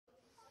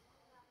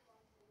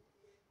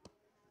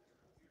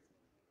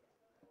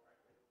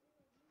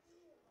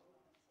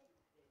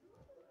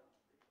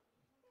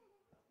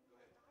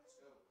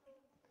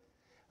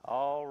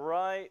All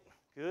right.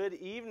 Good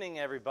evening,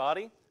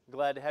 everybody.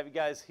 Glad to have you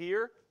guys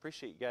here.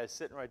 Appreciate you guys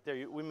sitting right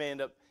there. We may end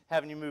up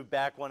having you move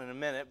back one in a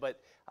minute, but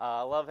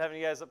I love having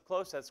you guys up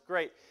close. That's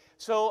great.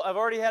 So I've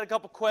already had a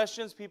couple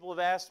questions. People have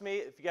asked me.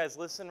 If you guys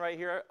listen right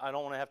here, I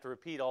don't want to have to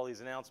repeat all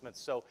these announcements.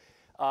 So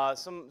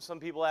some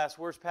people asked,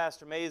 where's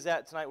Pastor Mays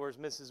at tonight? Where's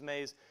Mrs.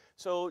 Mays?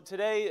 So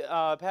today,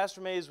 Pastor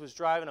Mays was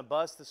driving a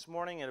bus this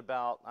morning at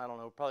about, I don't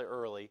know, probably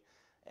early.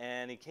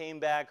 And he came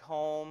back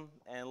home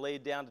and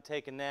laid down to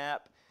take a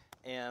nap.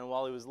 And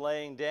while he was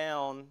laying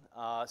down,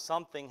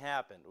 something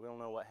happened. We don't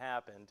know what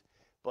happened.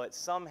 But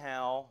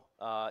somehow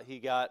he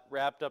got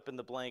wrapped up in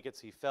the blankets.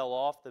 He fell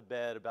off the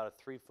bed about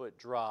a 3-foot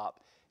drop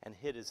and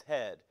hit his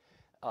head.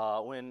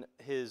 When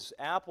his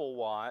Apple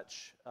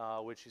Watch,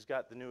 which he's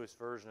got the newest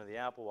version of the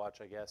Apple Watch,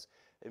 I guess,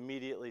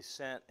 immediately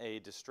sent a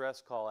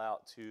distress call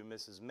out to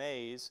Mrs.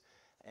 Mays.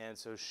 And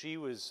so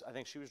I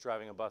think she was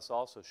driving a bus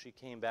also. She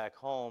came back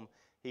home.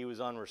 He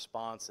was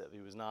unresponsive.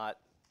 He was not,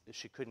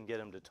 she couldn't get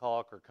him to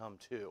talk or come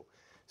to.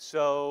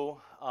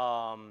 So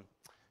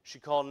she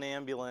called an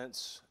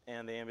ambulance,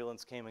 and the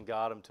ambulance came and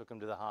got him, took him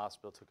to the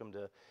hospital, took him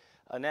to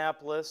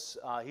Annapolis.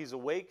 He's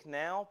awake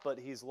now, but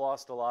he's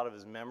lost a lot of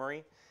his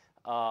memory.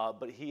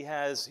 But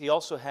he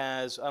also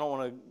has,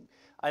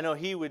 I know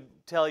he would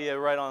tell you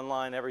right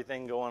online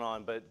everything going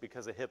on, but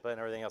because of HIPAA and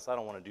everything else, I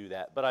don't want to do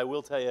that. But I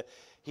will tell you,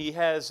 he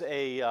has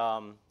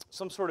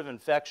some sort of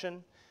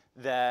infection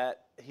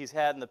that he's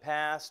had in the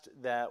past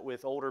that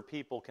with older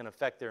people can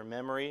affect their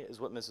memory, is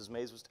what Mrs.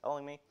 Mays was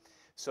telling me.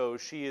 So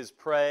she is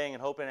praying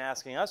and hoping and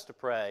asking us to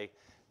pray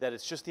that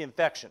it's just the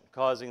infection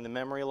causing the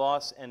memory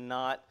loss and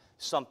not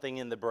something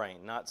in the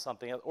brain, not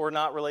something else, or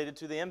not related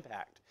to the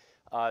impact.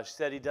 She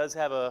said he does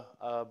have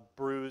a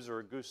bruise or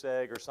a goose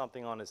egg or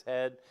something on his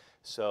head,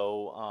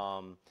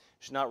 so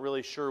she's not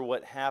really sure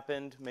what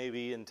happened.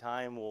 Maybe in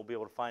time we'll be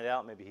able to find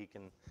out. Maybe he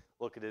can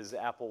look at his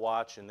Apple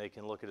Watch and they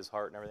can look at his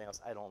heart and everything else.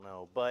 I don't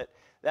know. But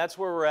that's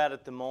where we're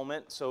at the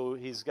moment. So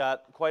he's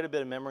got quite a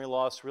bit of memory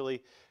loss,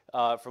 really,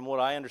 from what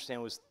I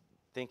understand, was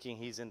thinking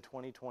he's in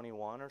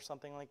 2021 or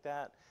something like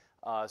that.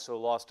 So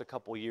lost a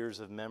couple years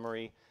of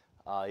memory.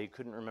 He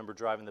couldn't remember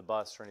driving the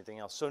bus or anything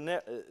else. So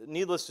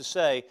needless to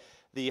say,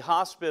 the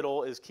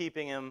hospital is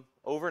keeping him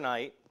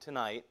overnight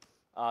tonight.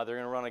 They're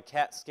going to run a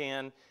CAT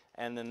scan,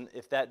 and then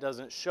if that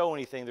doesn't show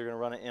anything, they're going to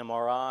run an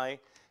MRI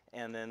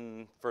and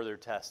then further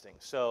testing.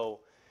 So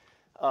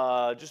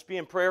just be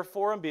in prayer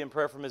for him, be in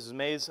prayer for Mrs.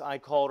 Mays. I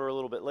called her a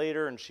little bit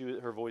later, and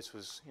her voice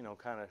was,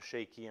 kind of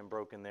shaky and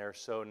broken there,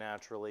 so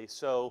naturally.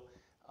 So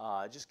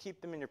just keep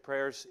them in your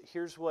prayers.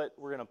 Here's what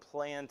we're going to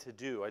plan to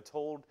do. I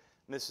told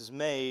Mrs.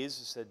 Mays,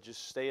 I said,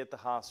 just stay at the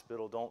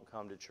hospital. Don't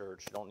come to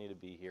church. You don't need to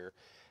be here.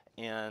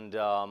 And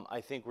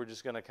I think we're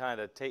just going to kind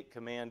of take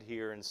command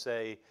here and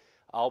say,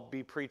 I'll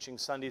be preaching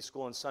Sunday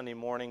school and Sunday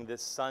morning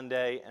this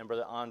Sunday, and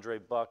Brother Andre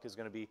Buck is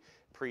going to be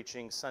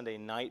preaching Sunday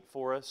night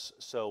for us.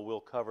 So we'll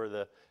cover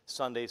the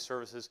Sunday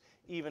services.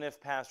 Even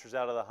if Pastor's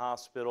out of the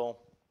hospital,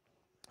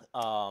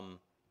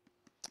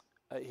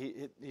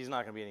 he's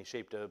not going to be in any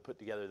shape to put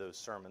together those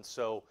sermons.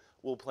 So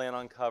we'll plan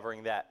on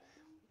covering that.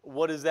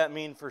 What does that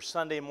mean for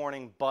Sunday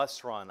morning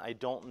bus run? I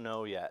don't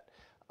know yet.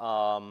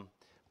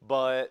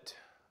 But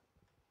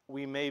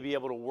we may be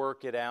able to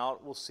work it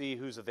out. We'll see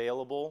who's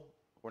available.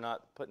 We're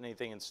not putting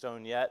anything in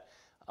stone yet.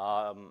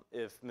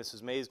 If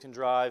Mrs. Mays can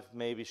drive,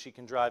 maybe she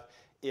can drive.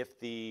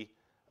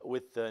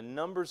 With the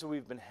numbers that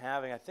we've been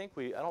having, I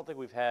don't think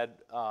we've had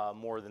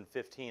more than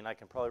 15. I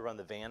can probably run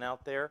the van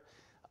out there.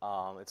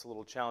 It's a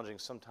little challenging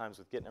sometimes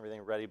with getting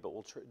everything ready, but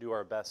we'll do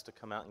our best to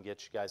come out and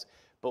get you guys.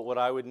 But what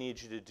I would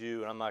need you to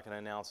do, and I'm not going to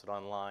announce it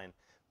online,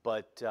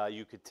 but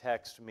you could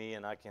text me,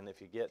 and if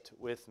you get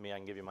with me, I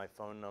can give you my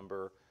phone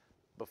number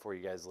before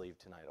you guys leave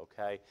tonight,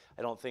 okay?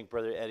 I don't think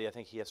Brother Eddie, I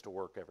think he has to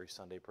work every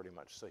Sunday pretty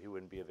much, so he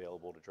wouldn't be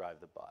available to drive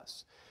the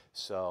bus.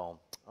 So,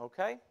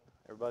 okay,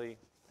 everybody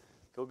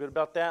feel good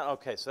about that?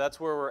 Okay, so that's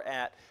where we're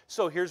at.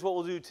 So here's what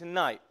we'll do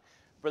tonight.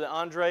 Brother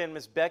Andre and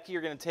Miss Becky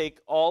are going to take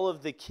all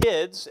of the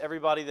kids,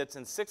 everybody that's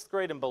in 6th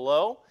grade and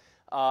below,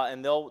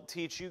 and they'll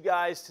teach you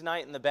guys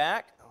tonight in the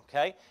back,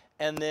 okay?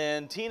 And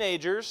then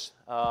teenagers,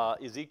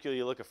 Ezekiel,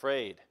 you look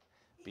afraid.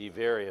 Be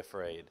very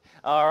afraid.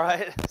 All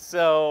right,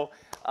 so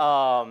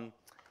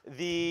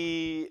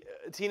the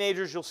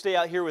teenagers, you'll stay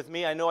out here with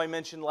me. I know I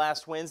mentioned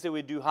last Wednesday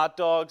we'd do hot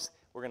dogs.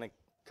 We're going to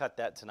cut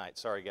that tonight.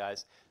 Sorry,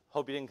 guys.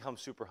 Hope you didn't come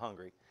super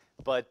hungry.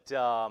 But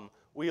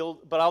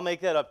I'll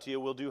make that up to you.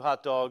 We'll do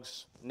hot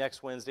dogs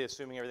next Wednesday,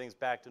 assuming everything's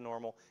back to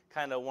normal.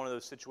 Kind of one of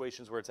those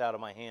situations where it's out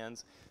of my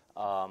hands.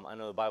 I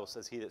know the Bible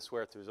says, he that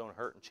sweareth to his own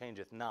hurt and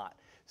changeth not.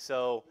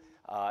 So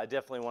I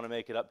definitely want to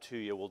make it up to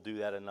you. We'll do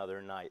that another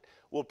night.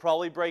 We'll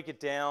probably break it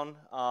down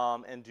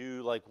and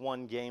do like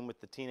one game with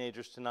the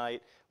teenagers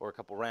tonight, or a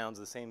couple rounds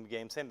of the same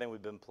game. Same thing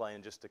we've been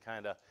playing, just to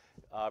kind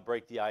of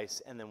break the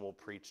ice, and then we'll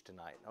preach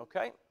tonight,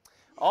 okay?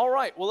 All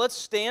right, well, let's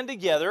stand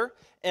together,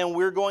 and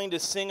we're going to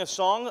sing a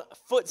song,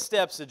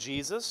 Footsteps of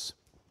Jesus.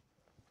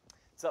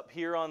 It's up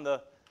here on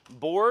the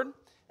board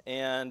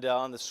and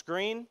on the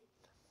screen.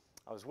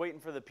 I was waiting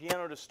for the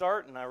piano to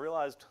start, and I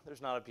realized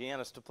there's not a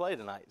pianist to play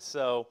tonight.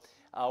 So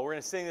We're going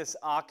to sing this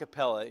a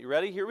cappella. You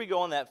ready? Here we go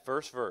on that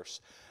first verse.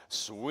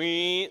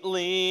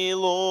 Sweetly,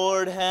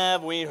 Lord,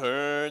 have we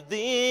heard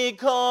thee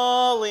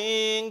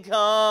calling,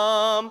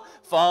 come,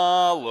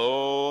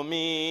 follow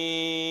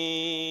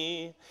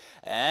me.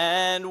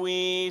 And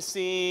we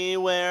see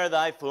where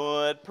thy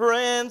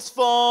footprints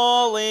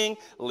falling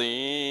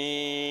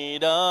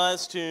lead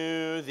us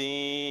to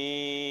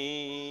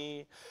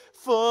thee.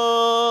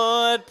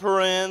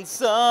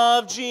 Footprints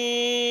of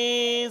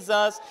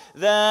Jesus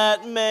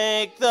that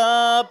make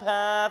the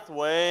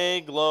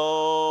pathway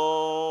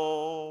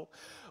glow.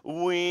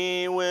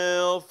 We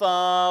will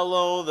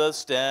follow the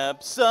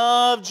steps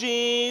of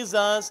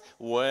Jesus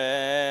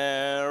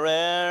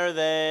where'er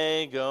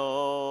they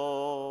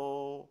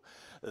go.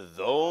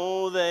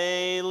 Though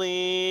they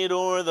lead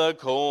o'er the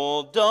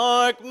cold,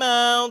 dark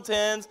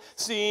mountains,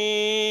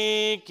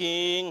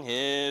 seeking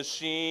his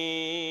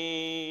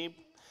sheep,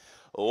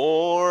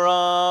 or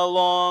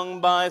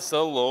along by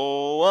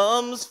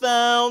Siloam's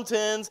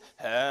fountains,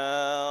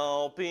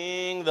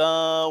 helping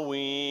the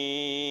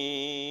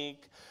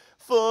weak.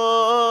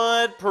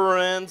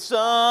 Footprints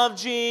of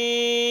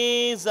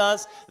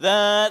Jesus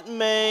that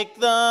make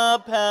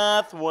the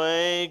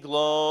pathway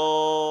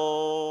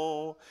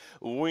glow.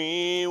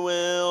 We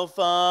will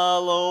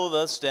follow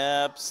the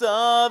steps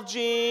of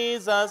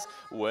Jesus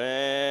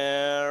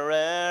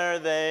where'er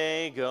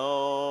they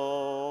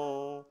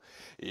go.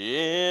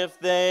 If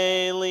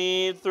they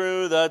lead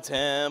through the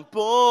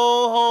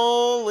temple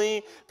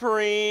holy,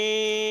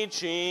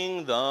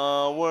 preaching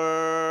the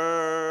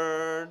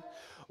word,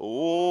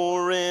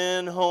 or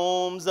in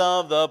homes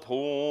of the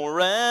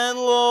poor and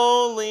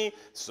lowly,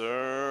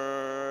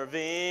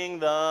 serving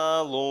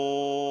the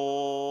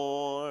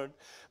Lord.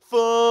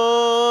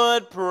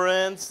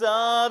 Footprints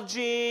of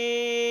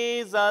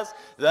Jesus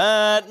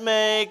that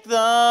make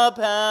the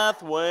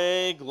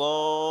pathway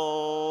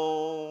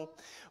glow.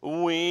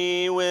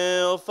 We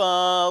will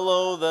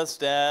follow the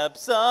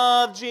steps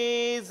of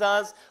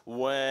Jesus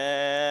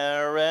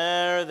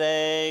where'er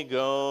they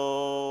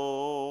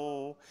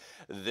go.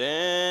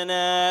 Then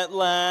at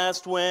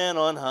last, when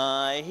on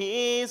high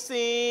he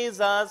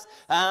sees us,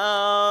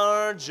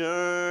 our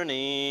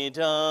journey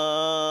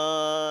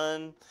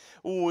done,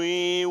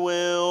 we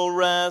will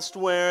rest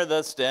where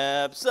the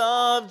steps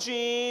of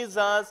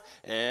Jesus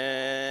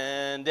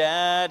end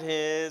at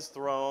his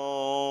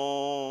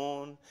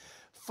throne.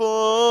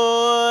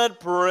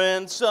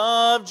 Footprints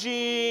of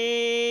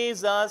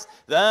Jesus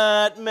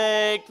that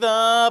make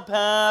the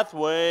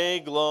pathway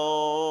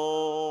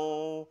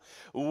glow.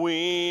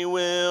 We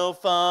will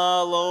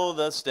follow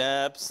the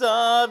steps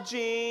of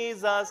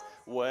Jesus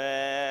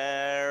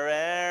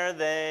where'er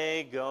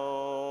they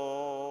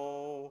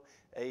go.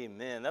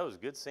 Amen. That was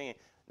good singing.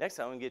 Next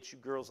time I'm going to get you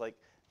girls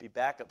be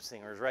backup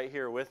singers right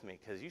here with me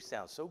because you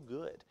sound so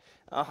good.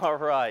 All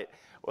right.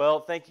 Well,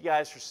 thank you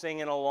guys for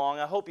singing along.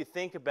 I hope you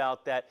think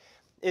about that.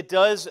 It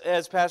does,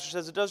 as Pastor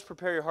says, it does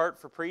prepare your heart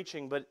for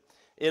preaching, but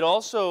it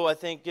also, I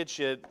think, gets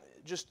you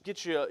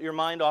your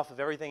mind off of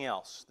everything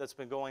else that's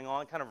been going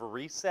on, kind of a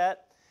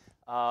reset.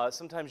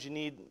 Sometimes you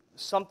need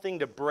something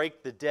to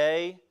break the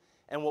day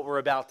and what we're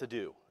about to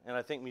do, and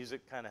I think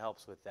music kind of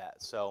helps with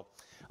that. So,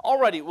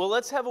 alrighty, well,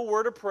 let's have a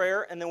word of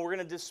prayer, and then we're going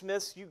to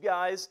dismiss you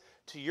guys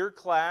to your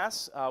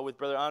class with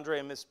Brother Andre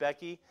and Miss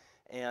Becky,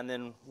 and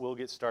then we'll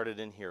get started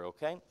in here,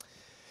 okay?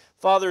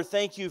 Father,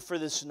 thank you for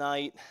this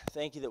night.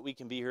 Thank you that we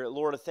can be here.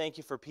 Lord, I thank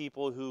you for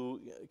people who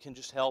can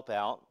just help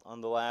out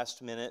on the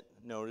last minute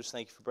notice.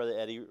 Thank you for Brother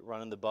Eddie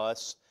running the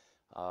bus,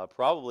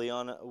 probably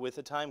with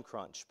a time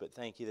crunch. But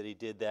thank you that he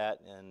did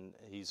that, and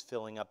he's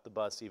filling up the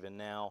bus even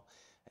now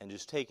and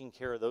just taking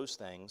care of those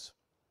things.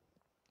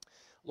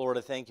 Lord,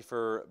 I thank you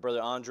for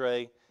Brother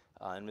Andre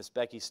and Miss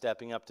Becky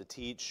stepping up to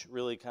teach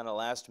really kind of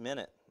last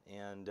minute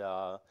and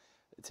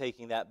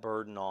taking that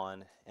burden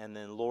on. And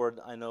then, Lord,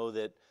 I know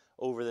that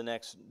over the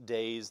next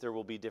days, there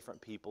will be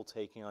different people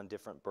taking on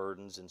different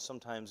burdens, and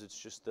sometimes it's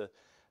just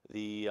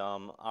the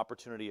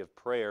opportunity of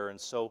prayer. And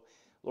so,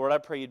 Lord, I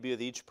pray you'd be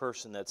with each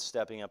person that's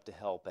stepping up to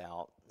help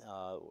out,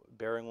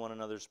 bearing one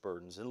another's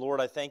burdens. And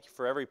Lord, I thank you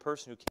for every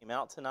person who came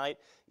out tonight,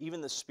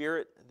 even the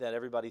spirit that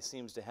everybody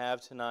seems to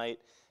have tonight.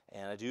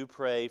 And I do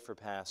pray for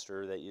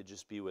Pastor that you'd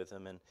just be with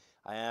him. And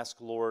I ask,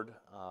 Lord,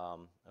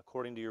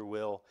 according to your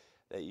will,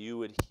 that you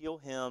would heal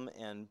him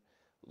and,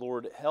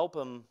 Lord, help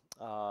him.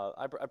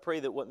 I pray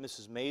that what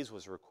Mrs. Mays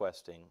was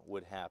requesting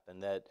would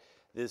happen, that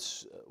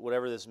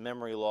whatever this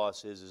memory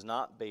loss is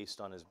not based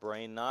on his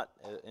brain, not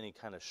any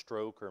kind of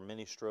stroke or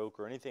mini stroke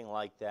or anything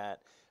like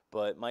that,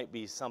 but might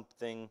be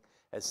something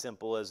as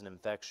simple as an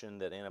infection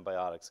that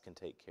antibiotics can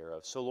take care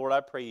of. So, Lord, I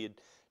pray you'd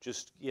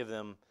just give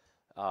them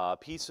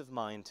peace of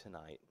mind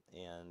tonight,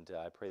 and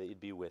I pray that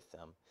you'd be with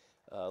them.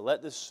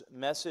 Let this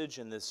message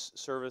and this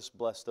service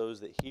bless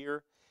those that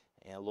hear,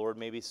 and, Lord,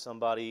 maybe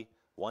somebody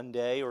one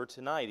day or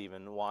tonight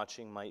even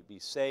watching might be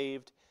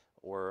saved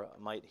or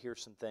might hear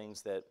some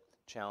things that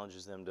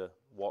challenges them to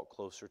walk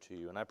closer to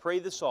you. And I pray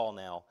this all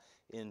now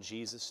in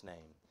Jesus'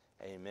 name.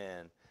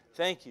 Amen.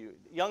 Thank you.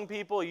 Young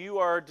people, you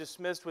are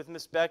dismissed with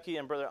Miss Becky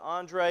and Brother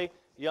Andre.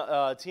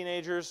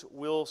 Teenagers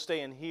will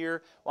stay in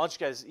here. Why don't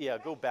you guys,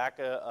 go back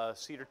a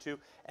seat or two,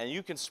 and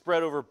you can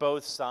spread over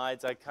both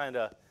sides. I kind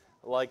of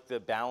like the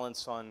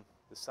balance on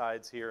the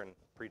sides here and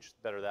preach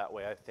better that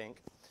way, I think.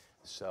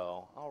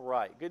 So, all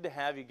right. Good to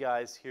have you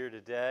guys here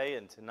today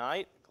and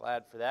tonight.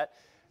 Glad for that.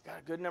 Got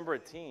a good number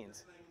of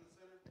teens.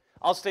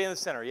 I'll stay in the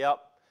center, yep.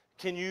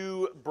 Can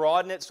you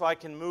broaden it so I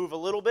can move a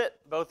little bit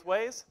both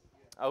ways?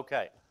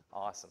 Okay,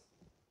 awesome.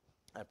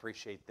 I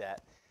appreciate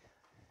that.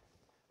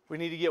 We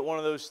need to get one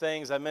of those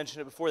things, I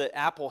mentioned it before, that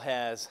Apple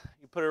has.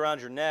 You put it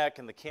around your neck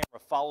and the camera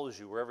follows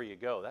you wherever you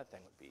go. That thing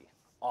would be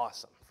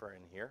awesome for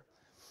in here.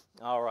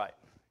 All right,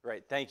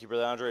 great. Thank you,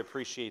 Brother Andre.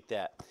 Appreciate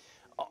that.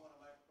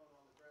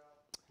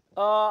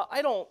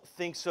 I don't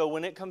think so.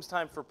 When it comes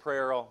time for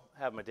prayer, I'll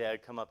have my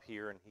dad come up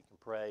here and he can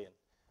pray, and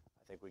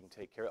I think we can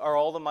take care of it. Are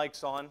all the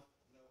mics on? No.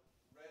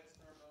 Red's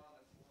turned on.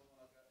 That's the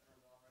one I've got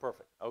turned on.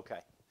 Perfect.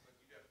 Okay. But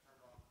you got it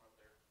turned on from up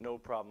there. No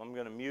problem. I'm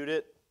going to mute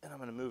it, and I'm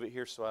going to move it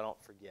here so I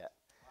don't forget.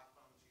 My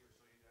phone's here,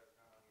 so you have it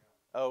kind of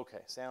on your own.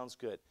 Okay, sounds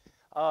good.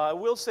 I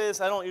will say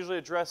this. I don't usually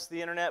address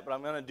the internet, but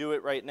I'm going to do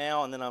it right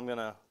now, and then I'm going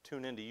to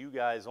tune into you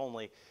guys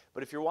only.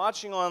 But if you're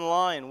watching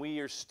online, we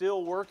are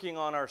still working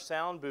on our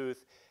sound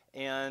booth,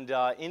 and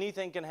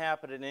anything can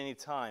happen at any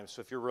time.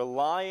 So if you're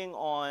relying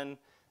on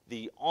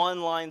the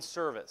online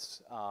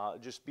service,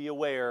 just be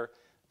aware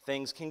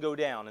things can go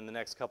down in the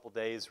next couple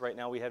days. Right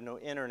now we have no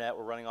internet.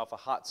 We're running off a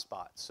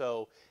hotspot.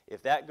 So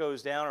if that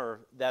goes down or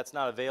that's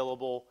not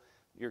available,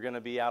 you're going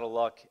to be out of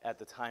luck at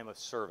the time of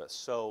service.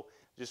 So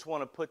just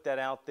want to put that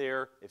out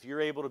there. If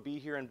you're able to be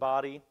here in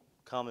body,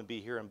 come and be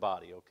here in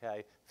body,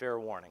 okay? Fair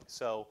warning.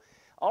 So,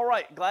 all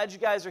right, glad you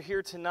guys are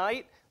here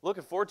tonight.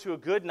 Looking forward to a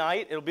good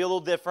night. It'll be a little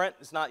different.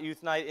 It's not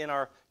youth night in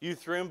our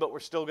youth room, but we're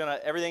still going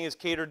to, everything is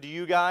catered to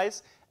you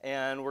guys,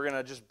 and we're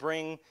going to just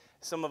bring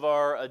some of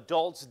our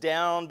adults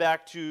down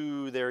back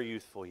to their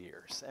youthful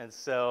years. And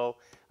so,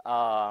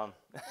 and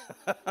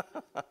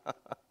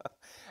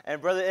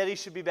Brother Eddie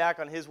should be back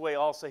on his way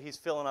also. He's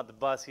filling up the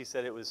bus. He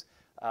said it was,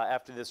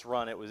 after this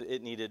run,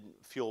 it needed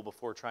fuel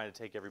before trying to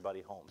take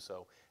everybody home.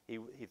 So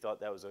he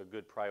thought that was a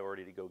good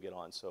priority to go get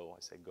on. So I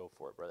said, go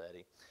for it, Brother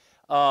Eddie.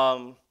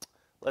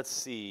 Let's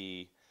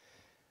see.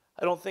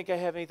 I don't think I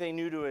have anything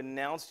new to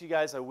announce to you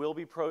guys. I will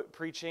be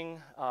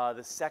preaching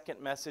the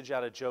second message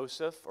out of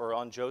Joseph, or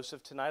on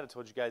Joseph tonight. I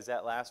told you guys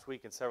that last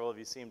week, and several of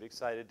you seemed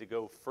excited to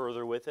go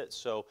further with it.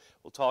 So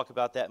we'll talk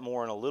about that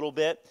more in a little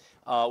bit.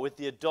 With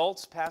the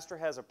adults, Pastor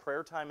has a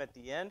prayer time at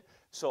the end.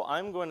 So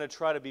I'm going to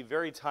try to be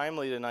very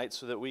timely tonight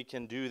so that we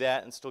can do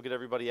that and still get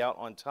everybody out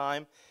on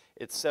time.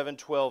 It's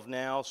 7:12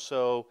 now,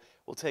 so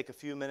we'll take a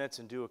few minutes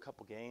and do a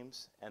couple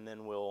games, and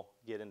then we'll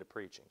get into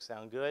preaching.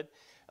 Sound good?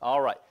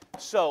 All right.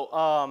 So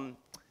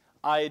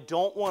I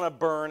don't want to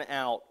burn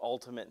out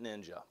Ultimate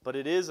Ninja, but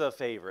it is a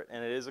favorite,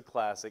 and it is a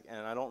classic,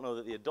 and I don't know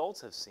that the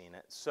adults have seen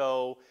it.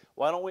 So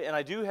why don't we, and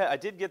I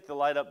did get the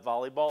light-up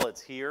volleyball.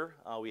 It's here.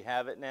 We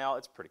have it now.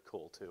 It's pretty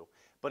cool, too.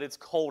 But it's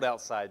cold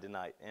outside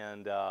tonight,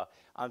 and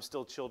I'm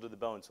still chilled to the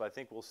bone, so I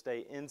think we'll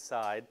stay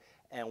inside,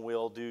 and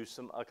we'll do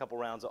a couple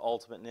rounds of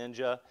Ultimate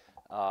Ninja.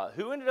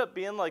 Who ended up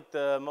being like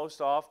the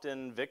most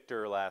often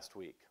victor last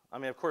week? I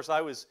mean, of course,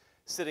 I was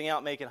sitting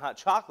out making hot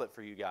chocolate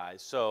for you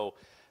guys, so,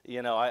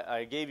 you know,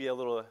 I gave you a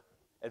little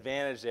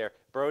advantage there.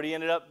 Brody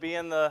ended up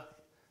being the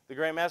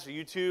Grandmaster.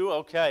 You too?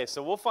 Okay,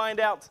 so we'll find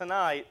out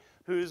tonight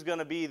who's going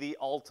to be the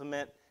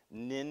Ultimate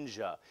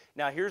Ninja.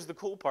 Now, here's the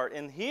cool part.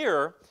 In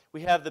here,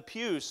 we have the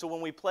pews, so when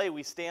we play,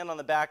 we stand on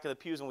the back of the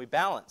pews and we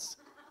balance.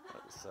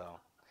 So,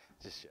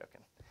 just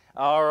joking.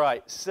 All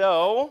right,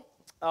 so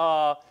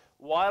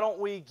why don't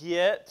we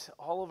get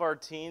all of our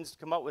teens to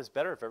come up with, it's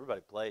better if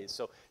everybody plays.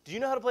 So, do you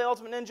know how to play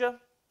Ultimate Ninja?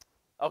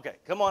 Okay,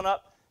 come on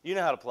up. You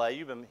know how to play.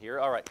 You've been here.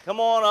 All right, come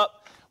on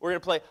up. We're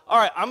going to play. All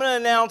right, I'm going to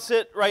announce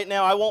it right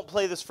now. I won't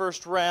play this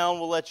first round.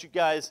 We'll let you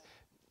guys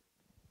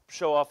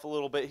show off a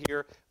little bit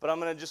here, but I'm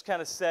going to just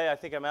kind of say, I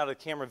think I'm out of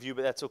the camera view,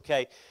 but that's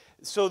okay.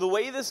 So the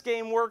way this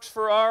game works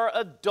for our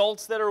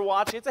adults that are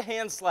watching, it's a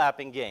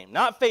hand-slapping game,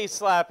 not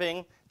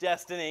face-slapping.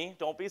 Destiny,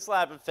 don't be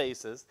slapping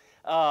faces.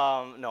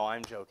 No,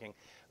 I'm joking.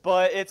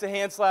 But it's a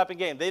hand-slapping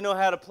game. They know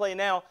how to play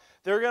now.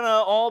 They're going to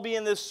all be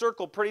in this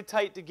circle pretty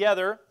tight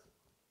together.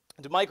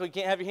 Michael, you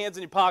can't have your hands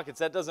in your pockets.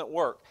 That doesn't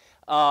work.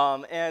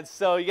 And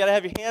so you got to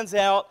have your hands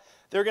out.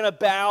 They're going to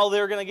bow.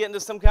 They're going to get into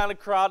some kind of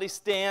karate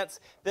stance.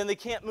 Then they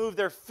can't move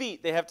their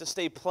feet. They have to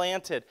stay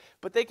planted.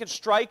 But they can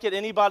strike at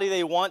anybody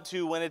they want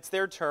to when it's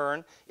their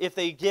turn. If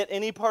they get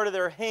any part of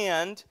their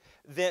hand,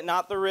 then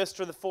not the wrist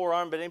or the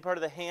forearm, but any part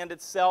of the hand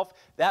itself,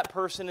 that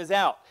person is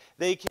out.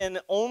 They can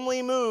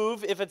only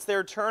move if it's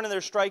their turn and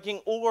they're striking,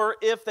 or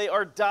if they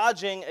are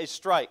dodging a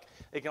strike.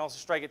 They can also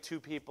strike at two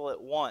people at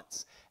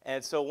once.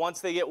 And so once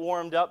they get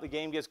warmed up, the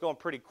game gets going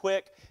pretty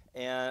quick.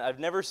 And I've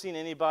never seen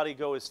anybody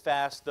go as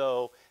fast,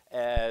 though,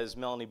 as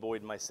Melanie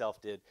Boyd and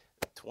myself did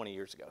 10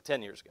 years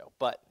ago.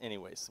 But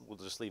anyways, we'll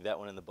just leave that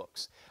one in the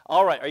books.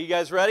 All right, are you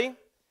guys ready?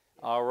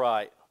 All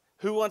right.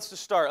 Who wants to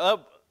start?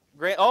 Oh,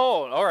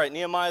 all right,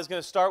 Nehemiah's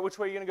going to start. Which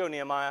way are you going to go,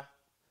 Nehemiah?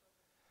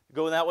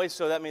 Going that way,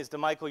 so that means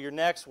DeMichael, you're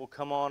next. We'll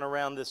come on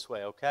around this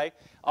way, okay?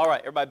 All right,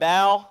 everybody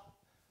bow.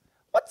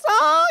 What's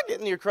up? Get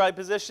in your cry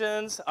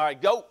positions. All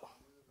right, go.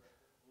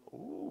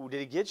 Ooh, did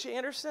he get you,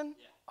 Anderson?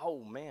 Yeah.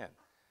 Oh, man.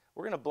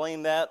 We're going to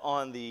blame that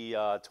on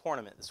the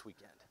tournament this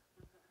weekend.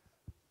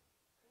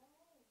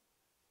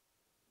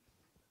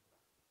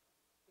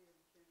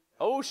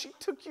 Oh, she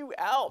took you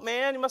out,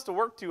 man. You must have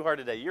worked too hard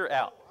today. You're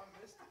out.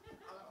 I missed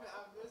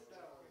that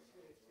one.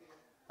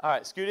 All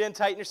right, scoot in,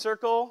 tighten your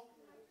circle.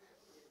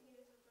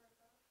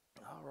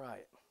 All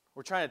right.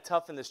 We're trying to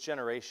toughen this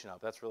generation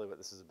up. That's really what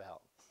this is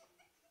about.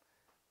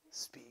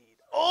 Speed.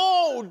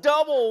 Oh,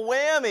 double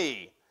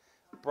whammy.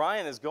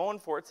 Brian is going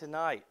for it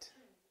tonight.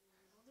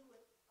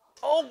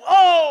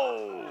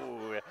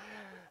 Oh!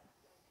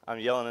 I'm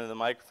yelling into the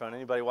microphone.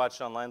 Anybody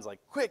watching online is like,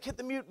 quick, hit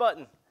the mute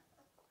button.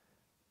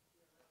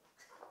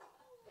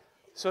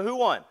 So who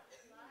won?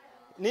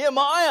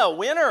 Nehemiah,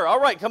 winner. All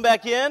right, come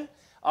back in.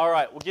 All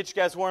right, we'll get you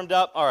guys warmed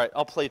up. All right,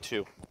 I'll play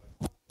two.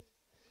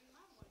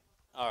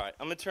 All right,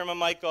 I'm going to turn my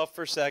mic off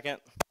for a second.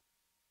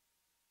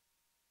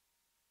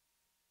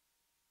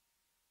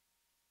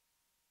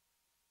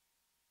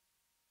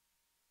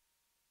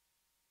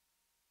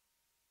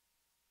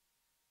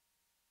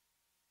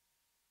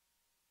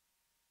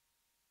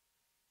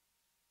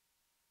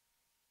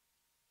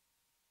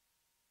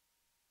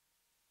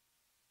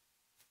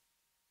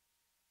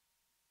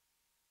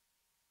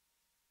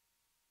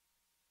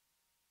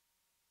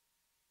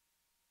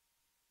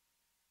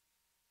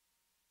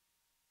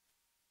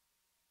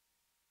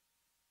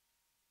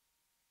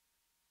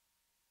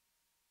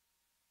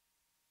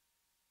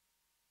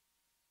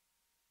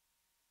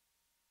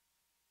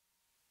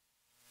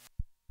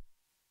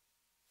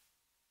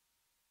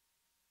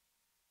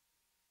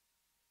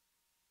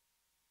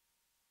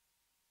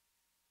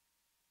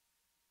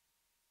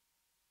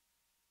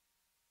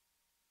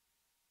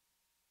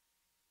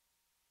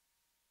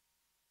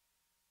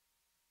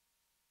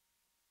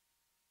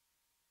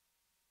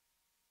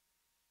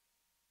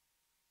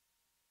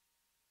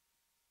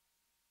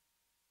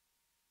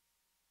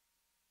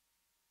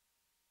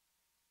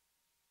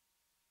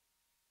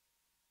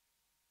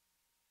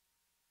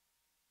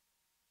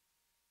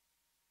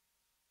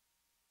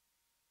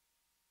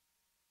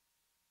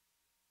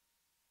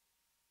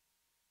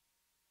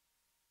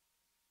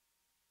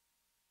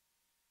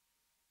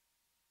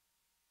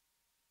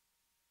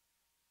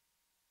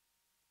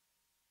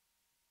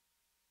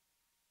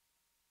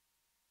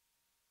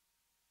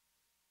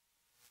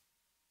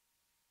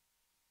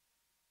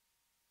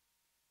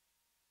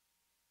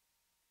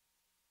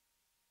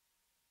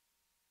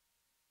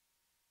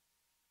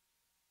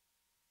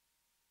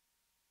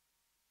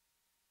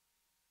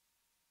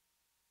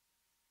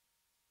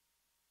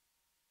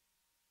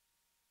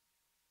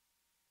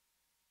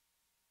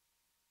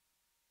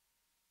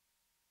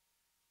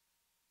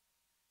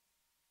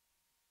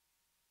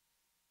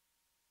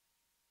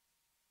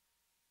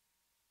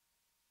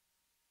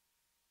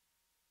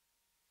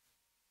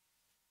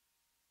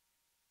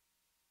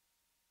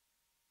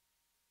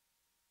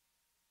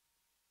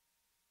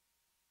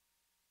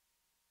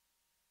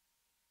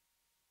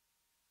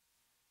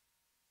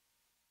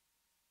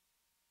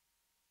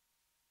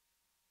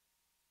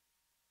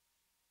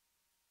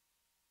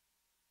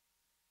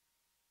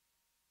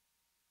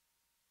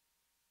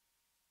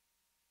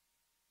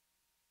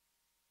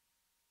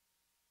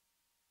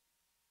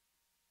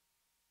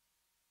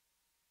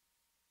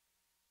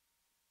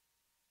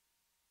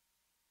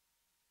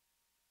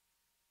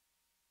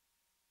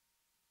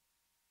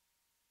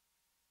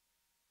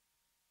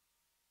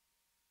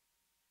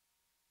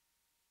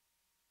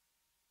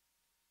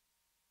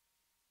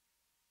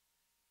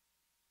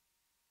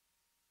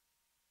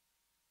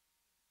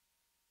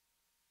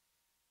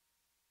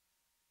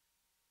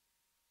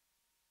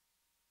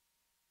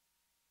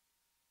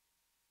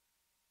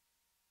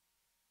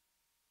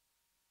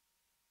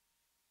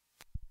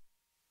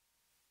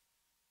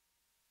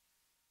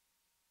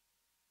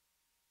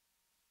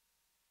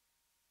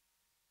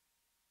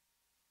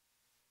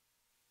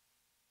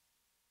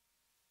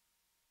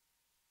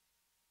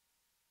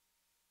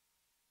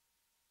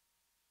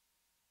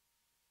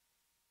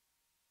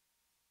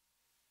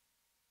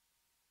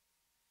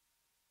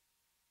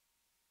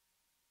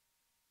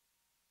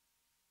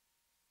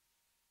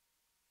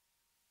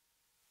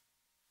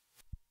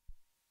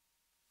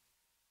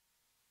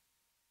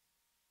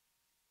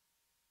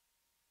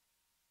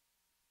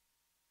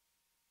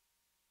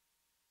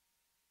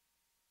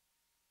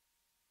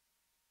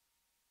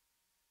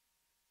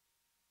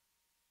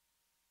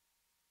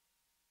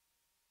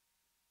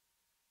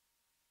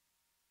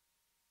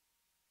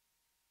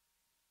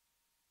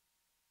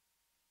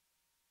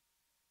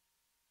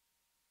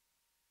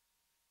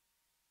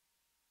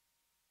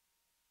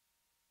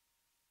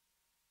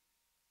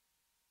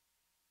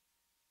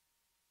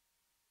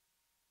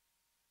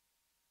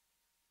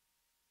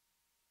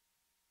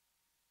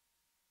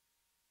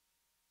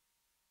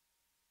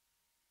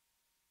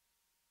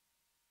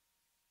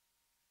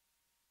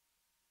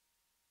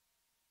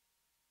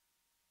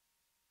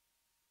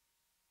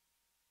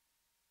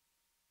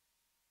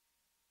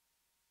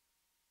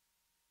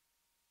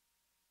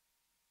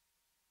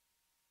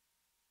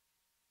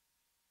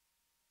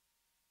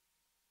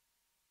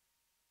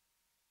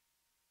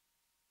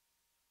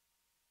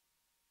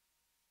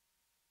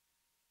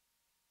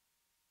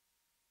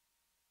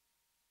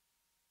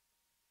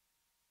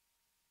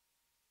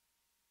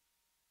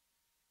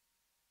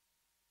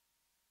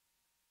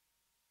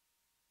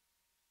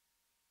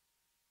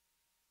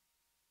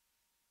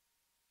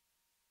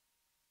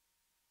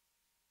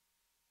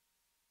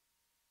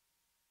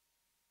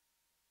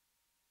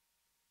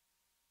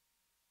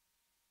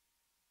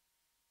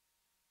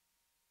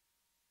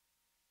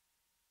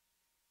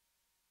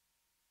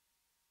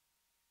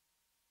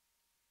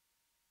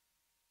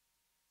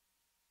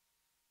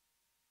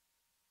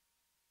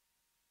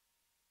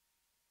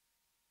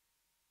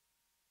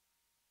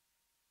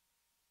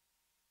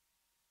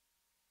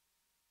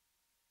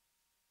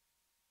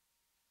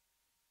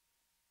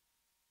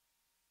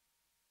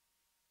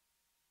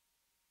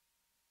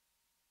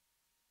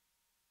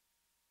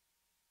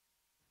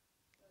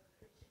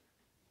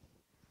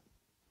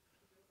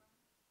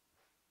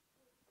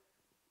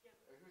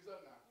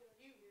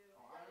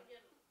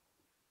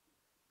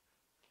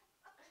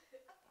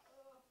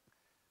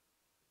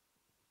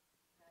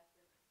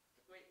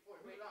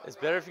 It's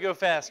better if you go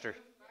faster. All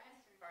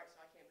right, so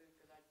I can't move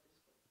because I just.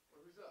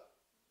 Well, who's up?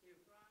 You.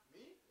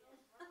 Me?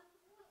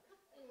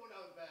 Oh, that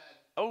was bad.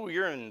 Oh,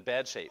 you're in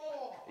bad shape.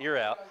 Oh, You're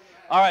out.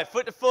 All right,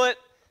 foot to foot,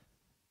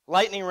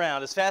 lightning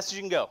round, as fast as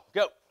you can go.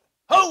 Go.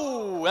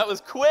 Oh, that was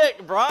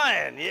quick,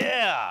 Brian.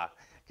 Yeah,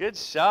 good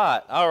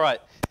shot. All right.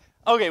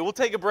 Okay, we'll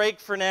take a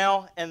break for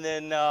now, and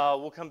then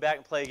we'll come back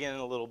and play again in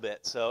a little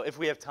bit. So if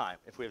we have time,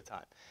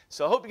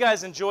 So I hope you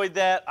guys enjoyed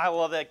that. I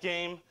love that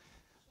game.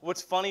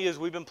 What's funny is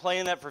we've been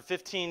playing that for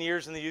 15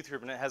 years in the youth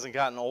group, and it hasn't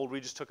gotten old. We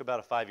just took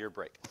about a 5-year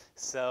break.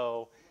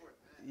 So,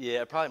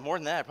 yeah, probably more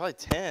than that, probably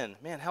 10.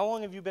 Man, how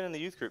long have you been in the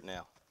youth group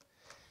now?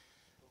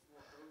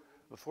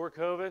 Before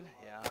COVID?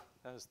 Yeah,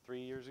 that was 3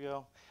 years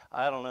ago.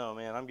 I don't know,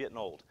 man. I'm getting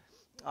old.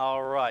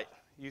 All right,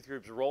 youth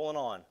group's rolling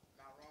on.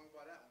 Not wrong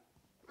about that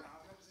one. No,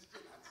 I'm just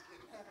kidding.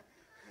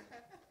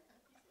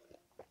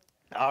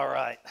 All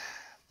right.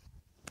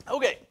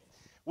 Okay.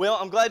 Well,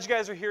 I'm glad you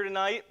guys are here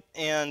tonight,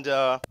 and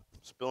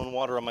spilling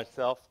water on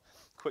myself.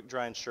 Quick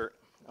drying shirt.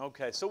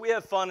 Okay, so we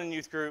have fun in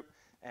youth group,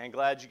 and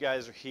glad you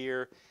guys are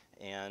here,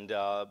 and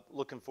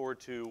looking forward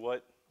to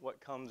what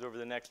comes over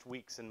the next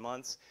weeks and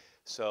months.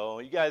 So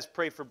you guys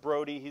pray for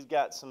Brody. He's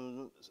got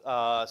some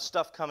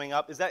stuff coming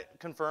up. Is that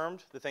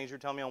confirmed, the things you're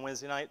telling me on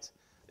Wednesday nights?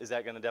 Is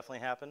that going to definitely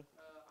happen?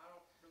 I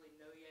don't really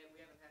know yet. We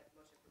haven't had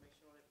much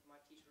information on it. My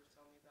teacher was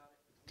telling me about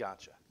it.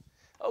 Gotcha.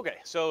 Okay,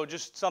 so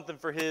just something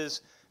for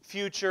his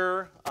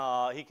future.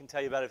 He can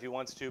tell you about it if he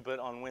wants to, but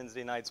on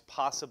Wednesday nights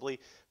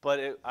possibly.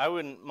 But I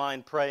wouldn't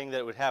mind praying that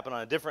it would happen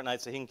on a different night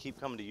so he can keep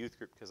coming to youth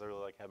group, because I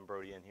really like having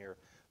Brody in here,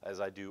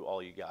 as I do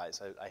all you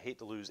guys. I hate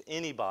to lose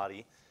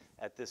anybody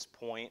at this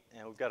point,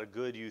 and we've got a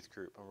good youth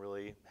group. I'm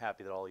really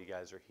happy that all you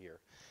guys are here.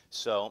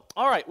 So,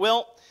 all right,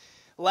 well,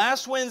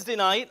 last Wednesday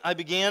night I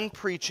began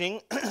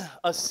preaching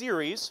a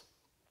series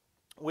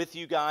with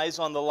you guys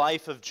on the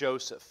life of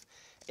Joseph.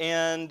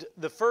 And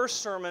the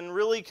first sermon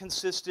really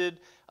consisted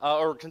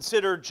or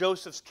considered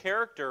Joseph's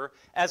character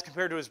as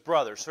compared to his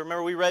brothers. So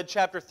remember, we read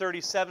chapter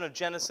 37 of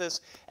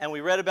Genesis, and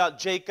we read about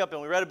Jacob,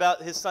 and we read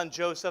about his son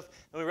Joseph,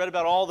 and we read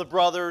about all the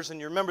brothers. And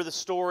you remember the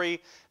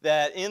story,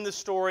 that in the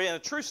story, and a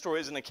true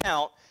story is an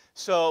account,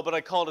 but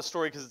I call it a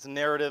story because it's a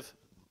narrative.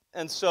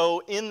 And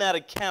so in that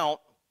account,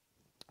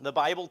 the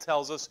Bible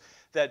tells us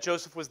that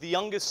Joseph was the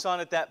youngest son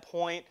at that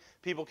point.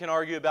 People can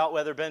argue about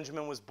whether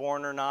Benjamin was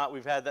born or not.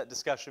 We've had that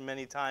discussion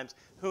many times.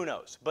 Who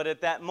knows? But at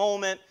that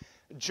moment,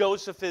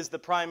 Joseph is the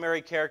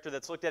primary character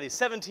that's looked at. He's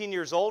 17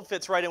 years old,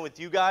 fits right in with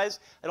you guys.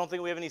 I don't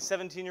think we have any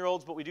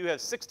 17-year-olds, but we do have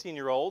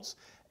 16-year-olds,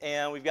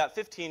 and we've got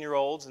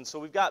 15-year-olds. And so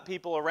we've got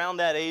people around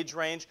that age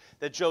range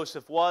that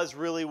Joseph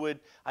really would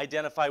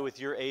identify with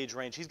your age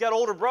range. He's got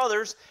older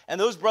brothers,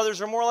 and those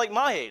brothers are more like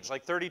my age,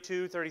 like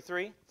 32,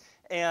 33,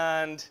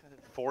 and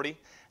 40.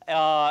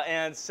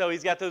 And so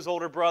he's got those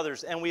older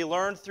brothers. And we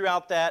learned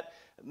throughout that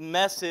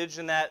message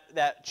and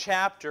that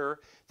chapter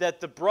that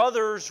the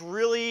brothers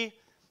really,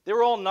 they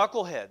were all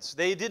knuckleheads.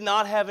 They did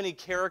not have any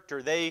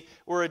character. They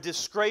were a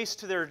disgrace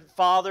to their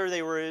father.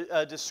 They were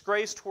a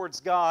disgrace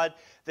towards God.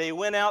 They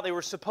went out. They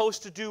were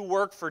supposed to do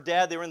work for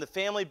Dad. They were in the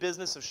family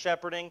business of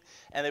shepherding,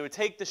 and they would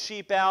take the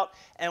sheep out.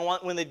 And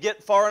when they'd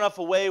get far enough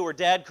away where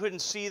Dad couldn't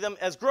see them,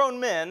 as grown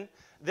men,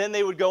 then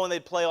they would go and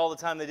they'd play all the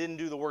time. They didn't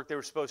do the work they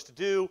were supposed to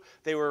do.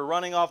 They were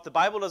running off. The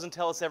Bible doesn't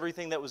tell us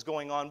everything that was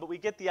going on, but we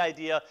get the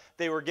idea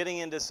they were getting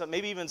into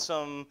maybe even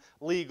some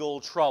legal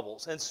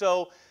troubles. And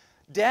so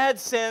Dad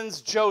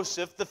sends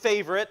Joseph, the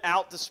favorite,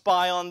 out to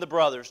spy on the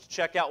brothers, to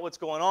check out what's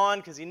going on,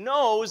 because he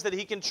knows that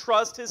he can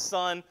trust his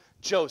son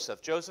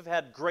Joseph. Joseph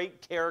had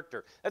great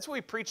character. That's what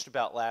we preached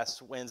about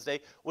last Wednesday,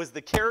 was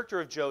the character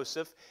of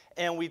Joseph.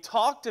 And we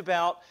talked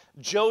about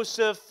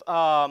Joseph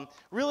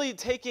really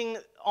taking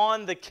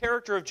on the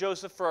character of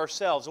Joseph for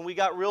ourselves. And we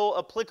got real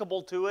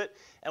applicable to it.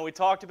 And we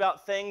talked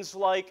about things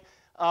like,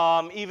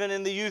 even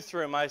in the youth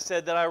room, I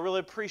said that I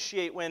really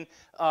appreciate when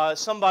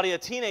somebody, a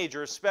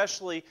teenager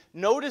especially,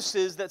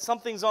 notices that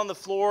something's on the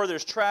floor,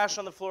 there's trash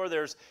on the floor,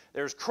 there's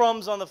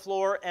crumbs on the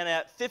floor, and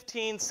at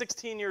 15,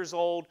 16 years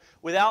old,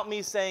 without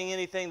me saying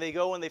anything, they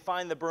go and they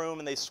find the broom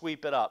and they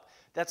sweep it up.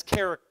 That's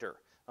character,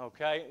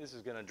 okay? This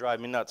is going to drive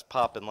me nuts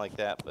popping like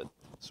that, but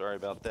sorry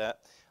about that.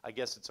 I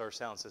guess it's our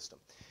sound system.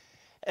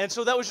 And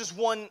so that was just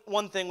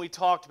one thing we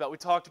talked about. We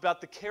talked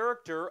about the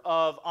character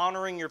of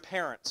honoring your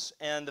parents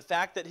and the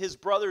fact that his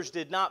brothers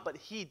did not, but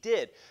he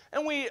did.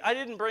 And I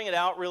didn't bring it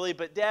out really,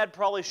 but Dad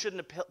probably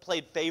shouldn't have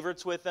played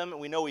favorites with them,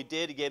 and we know he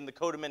did. He gave him the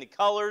coat of many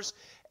colors,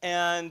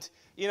 and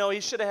he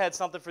should have had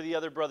something for the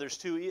other brothers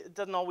too. It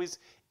doesn't always,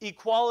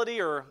 equality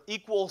or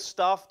equal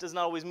stuff does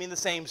not always mean the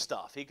same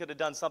stuff. He could have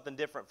done something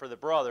different for the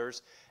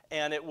brothers,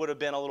 and it would have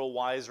been a little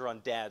wiser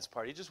on Dad's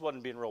part. He just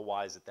wasn't being real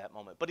wise at that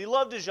moment. But he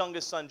loved his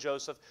youngest son,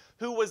 Joseph,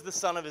 who was the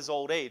son of his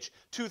old age.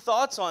 2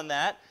 thoughts on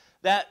that.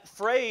 That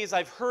phrase,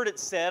 I've heard it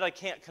said, I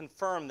can't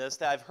confirm this,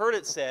 that I've heard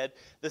it said,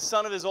 the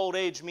son of his old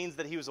age means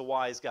that he was a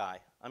wise guy.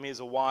 I mean, he's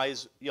a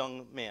wise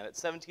young man. At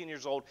 17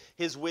 years old,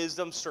 his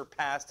wisdom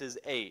surpassed his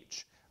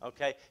age.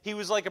 Okay, he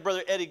was like a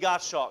brother Eddie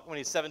Gottschalk when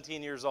he's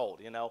 17 years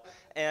old,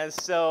 And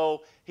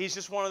so he's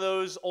just one of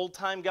those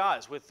old-time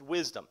guys with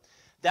wisdom.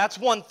 That's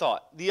one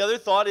thought. The other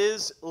thought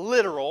is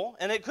literal,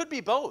 and it could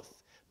be both.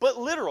 But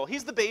literal,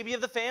 he's the baby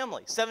of the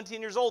family,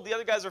 17 years old. The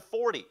other guys are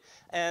 40.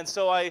 And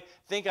so I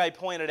think I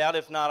pointed out,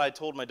 if not, I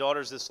told my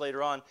daughters this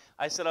later on.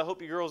 I said, I hope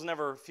you girls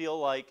never feel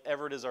like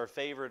Everett is our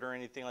favorite or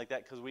anything like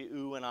that because we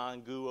ooh and ah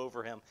and goo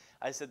over him.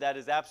 I said, that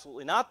is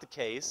absolutely not the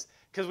case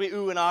because we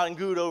ooh and ah and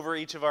gooed over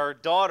each of our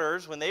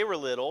daughters when they were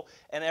little.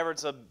 And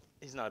Everett's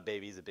he's not a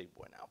baby, he's a big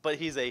boy now. But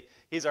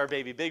he's our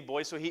baby big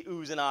boy, so he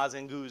oohs and ahs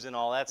and goos and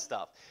all that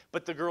stuff.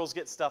 But the girls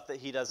get stuff that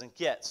he doesn't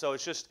get. So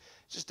it's just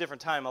different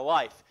time of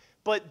life.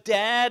 But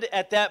Dad,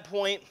 at that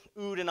point,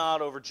 oohed and ahed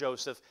over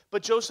Joseph.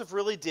 But Joseph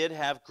really did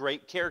have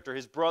great character.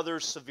 His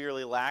brothers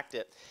severely lacked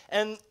it.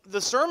 And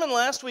the sermon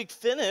last week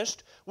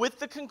finished with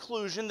the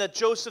conclusion that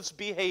Joseph's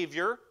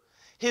behavior,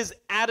 his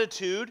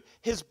attitude,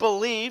 his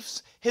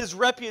beliefs, his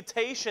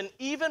reputation,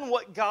 even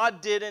what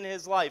God did in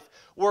his life,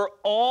 were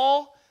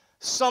all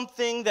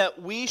something that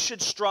we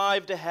should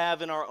strive to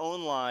have in our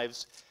own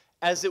lives,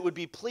 as it would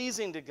be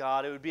pleasing to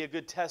God. It would be a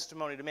good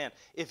testimony to man.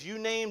 If you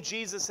name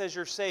Jesus as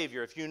your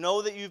Savior, if you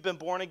know that you've been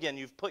born again,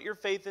 you've put your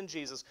faith in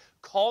Jesus,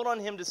 called on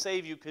Him to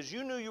save you because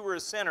you knew you were a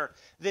sinner,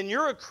 then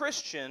you're a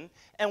Christian,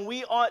 and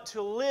we ought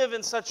to live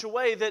in such a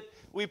way that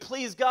we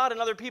please God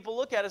and other people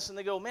look at us and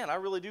they go, man, I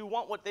really do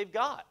want what they've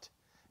got.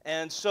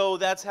 And so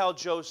that's how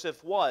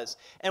Joseph was.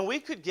 And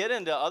we could get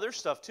into other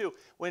stuff too.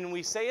 When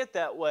we say it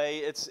that way,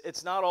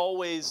 it's not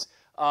always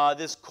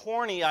this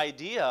corny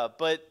idea,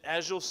 but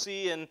as you'll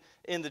see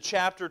in the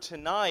chapter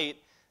tonight,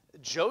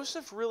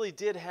 Joseph really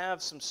did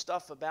have some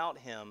stuff about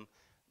him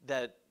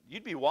that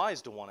you'd be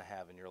wise to want to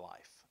have in your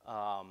life.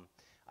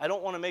 I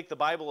don't want to make the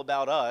Bible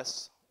about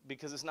us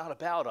because it's not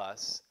about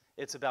us.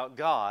 It's about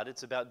God.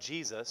 It's about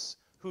Jesus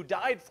who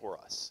died for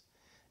us.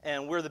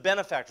 And we're the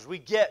benefactors. We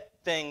get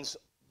things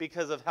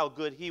because of how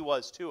good He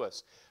was to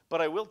us.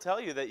 But I will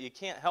tell you that you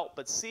can't help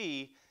but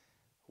see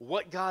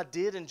what God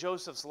did in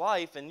Joseph's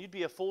life, and you'd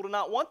be a fool to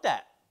not want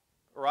that,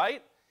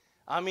 right?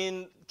 I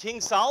mean,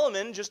 King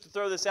Solomon, just to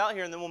throw this out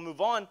here and then we'll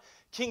move on,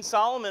 King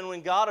Solomon,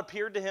 when God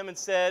appeared to him and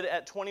said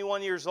at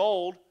 21 years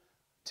old,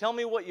 tell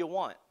me what you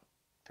want,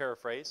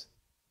 paraphrase,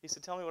 he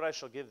said, tell me what I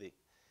shall give thee.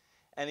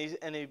 And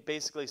he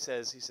basically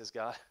says,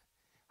 God,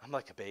 I'm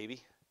like a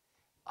baby.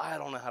 I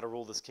don't know how to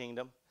rule this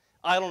kingdom.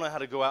 I don't know how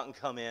to go out and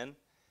come in.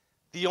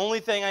 The only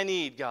thing I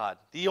need, God,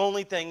 the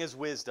only thing is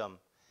wisdom.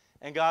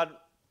 And God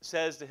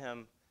says to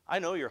him, I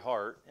know your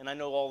heart, and I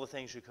know all the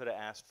things you could have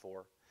asked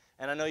for.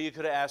 And I know you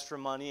could have asked for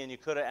money, and you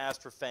could have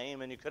asked for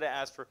fame, and you could have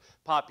asked for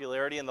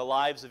popularity in the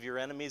lives of your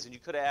enemies, and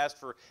you could have asked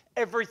for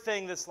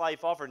everything this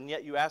life offered, and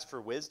yet you asked for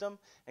wisdom.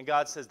 And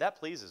God says, that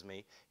pleases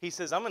me. He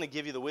says, I'm going to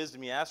give you the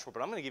wisdom you asked for,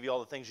 but I'm going to give you all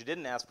the things you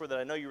didn't ask for that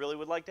I know you really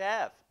would like to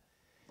have.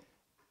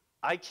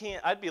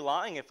 I'd be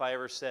lying if I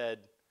ever said,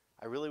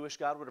 I really wish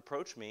God would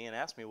approach me and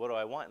ask me, what do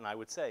I want? And I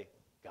would say,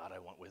 God, I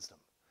want wisdom.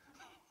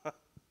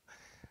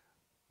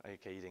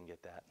 Okay, you didn't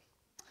get that.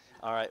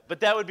 All right, but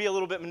that would be a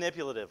little bit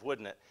manipulative,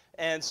 wouldn't it?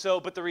 And so,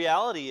 but the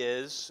reality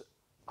is,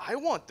 I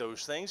want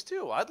those things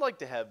too. I'd like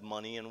to have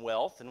money and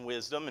wealth and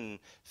wisdom and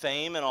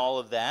fame and all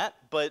of that.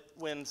 But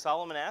when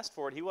Solomon asked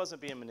for it, he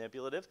wasn't being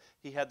manipulative.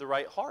 He had the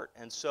right heart.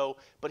 And so,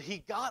 but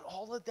he got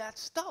all of that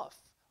stuff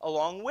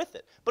along with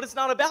it. But it's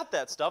not about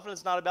that stuff, and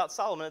it's not about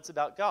Solomon. It's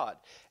about God.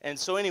 And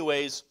so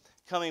anyways,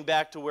 coming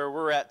back to where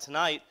we're at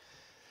tonight,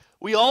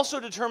 we also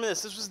determined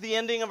this. This was the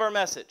ending of our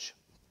message.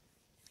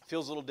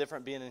 Feels a little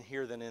different being in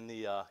here than in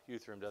the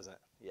youth room, doesn't it?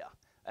 Yeah,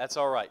 that's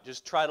all right.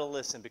 Just try to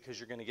listen because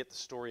you're going to get the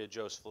story of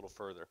Joseph a little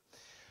further.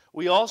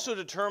 We also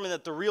determined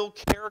that the real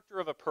character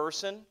of a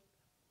person,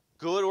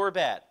 good or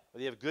bad,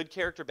 whether you have good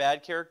character,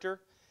 bad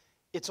character,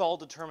 it's all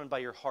determined by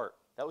your heart.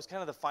 That was kind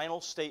of the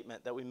final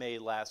statement that we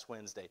made last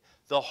Wednesday.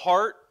 The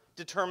heart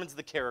determines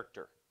the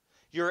character.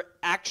 Your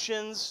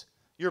actions,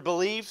 your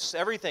beliefs,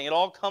 everything, it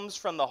all comes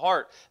from the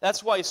heart.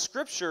 That's why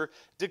Scripture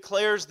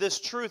declares this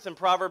truth in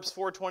Proverbs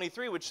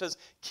 4:23, which says,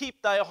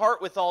 keep thy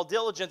heart with all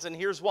diligence, and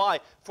here's why.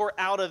 For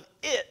out of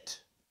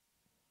it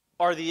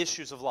are the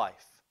issues of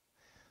life.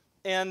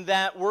 And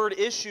that word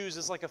issues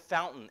is like a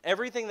fountain.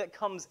 Everything that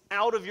comes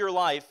out of your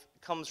life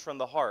comes from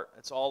the heart.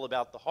 It's all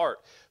about the heart.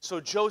 So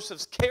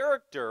Joseph's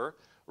character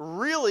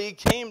really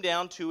came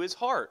down to his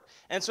heart.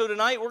 And so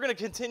tonight we're going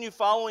to continue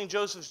following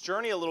Joseph's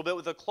journey a little bit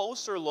with a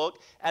closer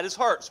look at his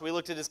heart. So we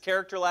looked at his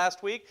character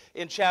last week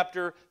in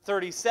chapter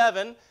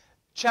 37.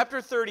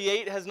 Chapter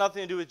 38 has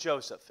nothing to do with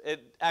Joseph.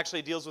 It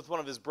actually deals with one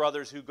of his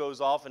brothers who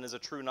goes off and is a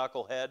true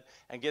knucklehead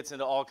and gets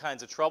into all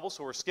kinds of trouble.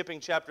 So we're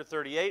skipping chapter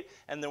 38,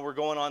 and then we're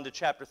going on to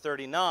chapter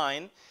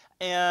 39.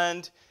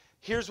 And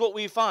here's what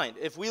we find.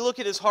 If we look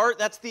at his heart,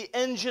 that's the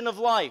engine of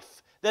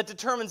life that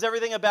determines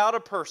everything about a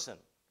person.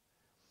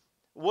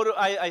 What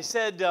I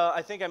said,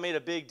 I think I made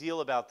a big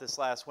deal about this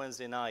last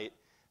Wednesday night,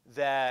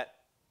 that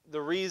the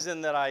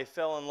reason that I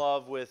fell in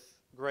love with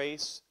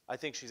Grace, I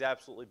think she's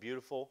absolutely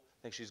beautiful. I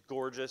think she's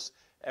gorgeous.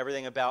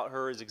 Everything about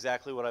her is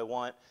exactly what I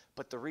want.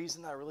 But the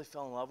reason I really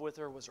fell in love with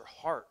her was her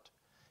heart.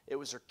 It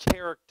was her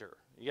character.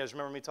 You guys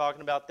remember me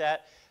talking about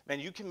that? Man,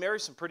 you can marry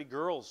some pretty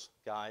girls,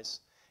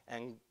 guys.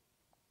 And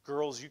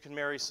girls, you can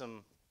marry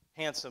some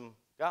handsome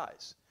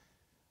guys.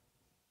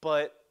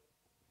 But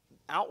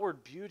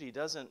outward beauty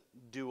doesn't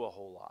do a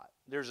whole lot.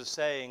 There's a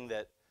saying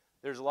that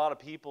there's a lot of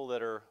people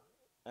that are,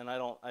 and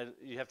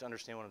you have to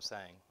understand what I'm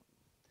saying.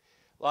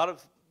 A lot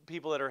of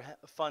people that are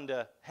fun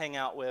to hang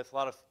out with, a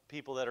lot of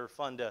people that are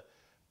fun to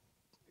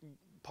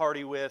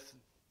party with,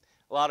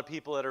 a lot of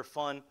people that are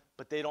fun,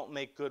 but they don't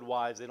make good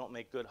wives, they don't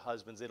make good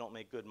husbands, they don't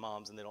make good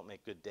moms, and they don't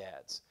make good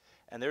dads.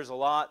 And there's a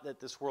lot that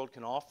this world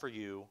can offer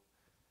you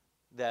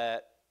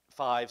that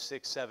 5,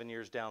 6, 7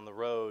 years down the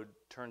road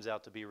turns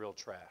out to be real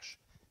trash.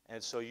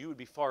 And so you would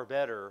be far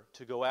better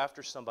to go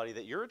after somebody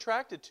that you're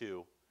attracted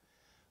to,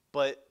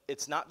 but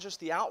it's not just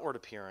the outward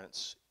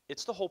appearance,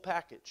 it's the whole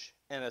package,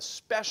 and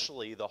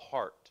especially the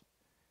heart.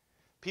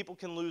 People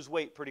can lose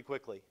weight pretty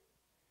quickly.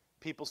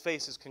 People's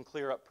faces can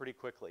clear up pretty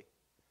quickly.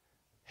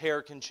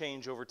 Hair can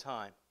change over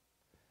time.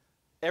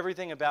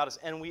 Everything about us,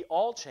 and we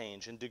all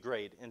change and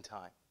degrade in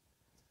time.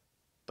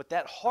 But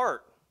that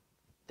heart,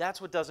 that's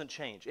what doesn't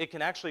change. It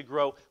can actually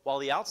grow, while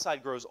the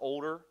outside grows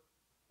older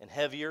and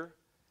heavier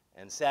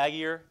and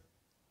saggier,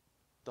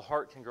 the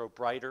heart can grow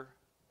brighter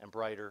and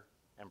brighter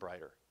and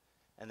brighter.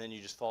 And then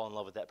you just fall in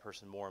love with that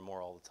person more and more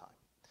all the time.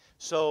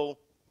 So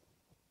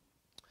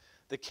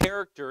the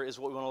character is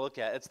what we want to look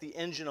at. It's the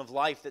engine of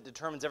life that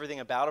determines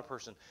everything about a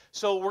person.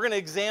 So we're going to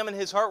examine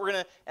his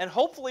heart. And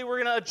hopefully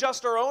we're going to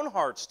adjust our own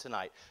hearts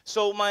tonight.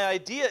 So my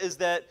idea is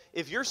that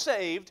if you're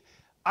saved,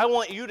 I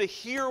want you to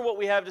hear what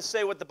we have to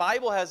say, what the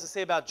Bible has to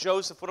say about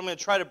Joseph, what I'm going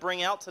to try to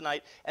bring out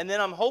tonight. And then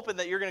I'm hoping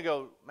that you're going to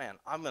go, man,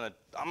 I'm going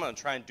to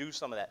try and do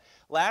some of that.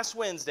 Last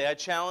Wednesday, I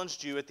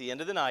challenged you at the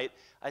end of the night.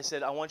 I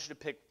said, I want you to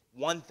pick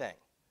one thing,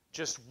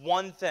 just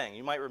one thing.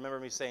 You might remember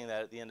me saying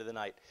that at the end of the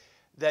night.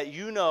 That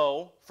you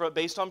know,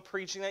 based on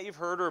preaching that you've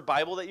heard or a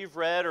Bible that you've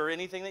read or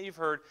anything that you've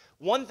heard,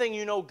 one thing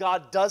you know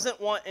God doesn't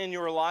want in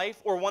your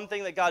life or one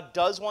thing that God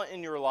does want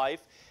in your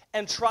life,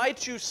 and try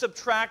to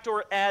subtract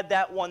or add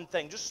that one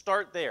thing. Just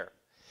start there.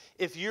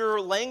 If your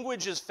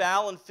language is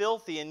foul and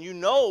filthy and you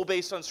know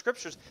based on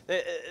scriptures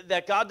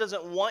that God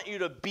doesn't want you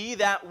to be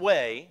that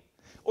way,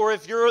 or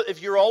if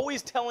you're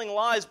always telling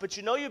lies but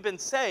you know you've been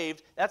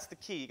saved, that's the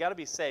key. You got to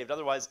be saved.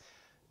 Otherwise,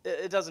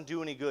 it doesn't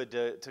do any good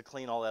to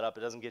clean all that up.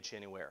 It doesn't get you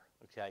anywhere,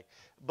 okay?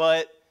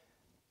 But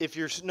if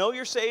you know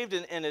you're saved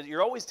and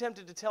you're always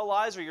tempted to tell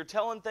lies or you're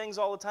telling things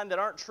all the time that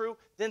aren't true,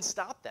 then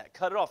stop that.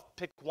 Cut it off.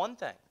 Pick one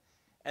thing.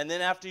 And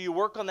then after you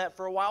work on that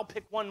for a while,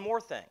 pick one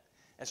more thing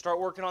and start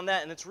working on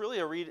that. And it's really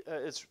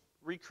it's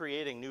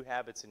recreating new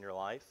habits in your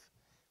life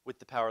with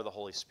the power of the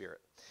Holy Spirit.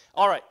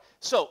 All right,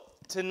 so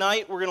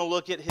tonight we're going to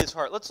look at his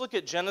heart. Let's look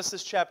at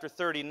Genesis chapter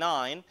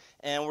 39,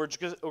 and we're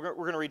going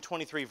to read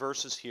 23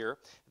 verses here,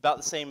 about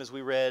the same as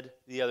we read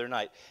the other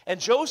night. And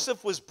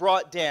Joseph was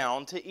brought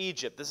down to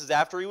Egypt. This is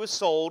after he was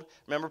sold,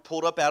 remember,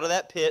 pulled up out of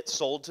that pit,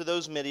 sold to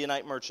those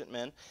Midianite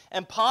merchantmen.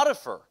 And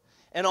Potiphar,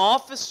 an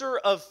officer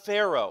of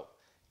Pharaoh,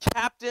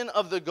 captain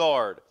of the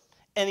guard,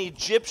 an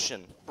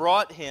Egyptian,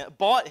 bought him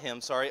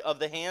of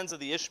the hands of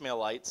the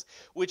Ishmaelites,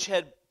 which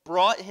had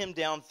brought him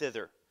down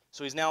thither.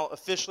 So he's now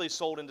officially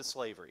sold into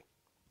slavery.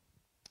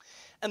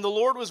 And the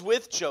Lord was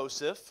with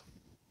Joseph,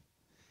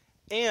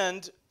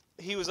 and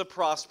he was a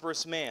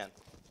prosperous man.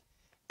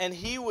 And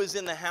he was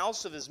in the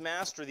house of his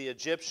master, the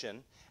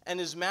Egyptian, and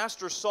his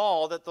master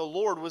saw that the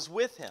Lord was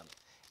with him,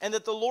 and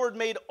that the Lord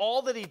made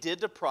all that he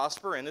did to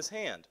prosper in his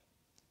hand.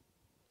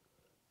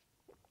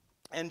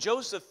 And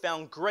Joseph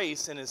found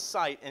grace in his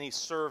sight, and he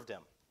served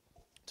him.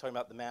 Talking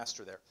about the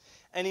master there.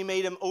 And he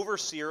made him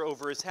overseer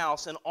over his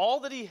house, and all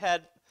that he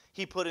had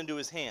he put into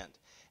his hand.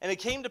 And it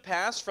came to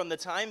pass from the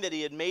time that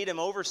he had made him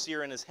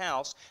overseer in his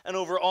house, and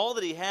over all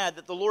that he had,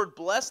 that the Lord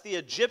blessed the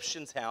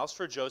Egyptian's house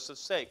for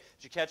Joseph's sake.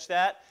 Did you catch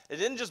that? It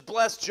didn't just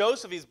bless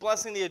Joseph, he's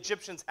blessing the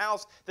Egyptian's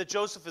house that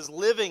Joseph is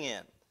living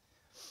in.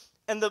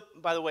 And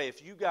by the way,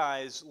 if you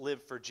guys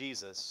live for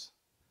Jesus,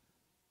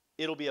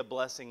 it'll be a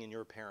blessing in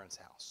your parents'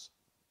 house.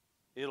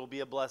 It'll be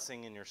a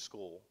blessing in your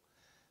school.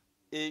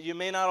 You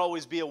may not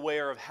always be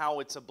aware of how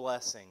it's a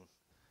blessing,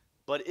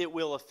 but it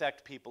will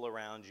affect people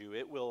around you.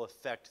 It will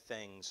affect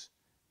things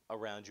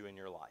around you in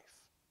your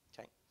life.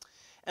 Okay.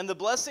 And the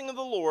blessing of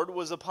the Lord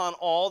was upon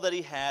all that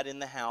he had in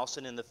the house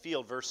and in the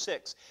field. Verse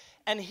 6.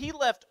 And he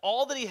left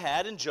all that he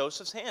had in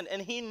Joseph's hand,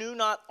 and he knew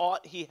not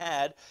aught he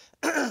had,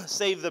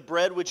 save the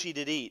bread which he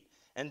did eat.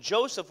 And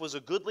Joseph was a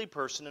goodly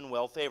person and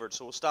well favored.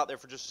 So we'll stop there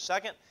for just a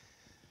second.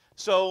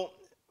 So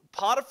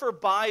Potiphar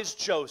buys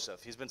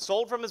Joseph. He's been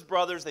sold from his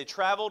brothers. They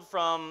traveled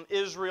from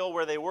Israel,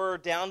 where they were,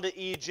 down to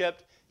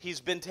Egypt. He's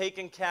been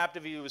taken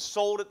captive. He was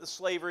sold at the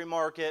slavery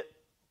market.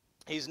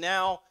 He's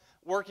now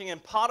working in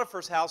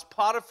Potiphar's house.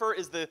 Potiphar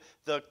is the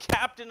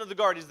captain of the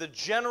guard. He's the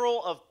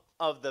general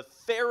of the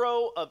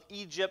Pharaoh of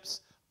Egypt's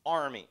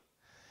army.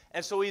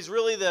 And so he's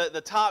really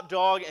the top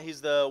dog, and he's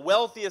the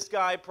wealthiest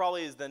guy,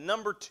 probably is the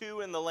number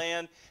 2 in the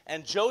land.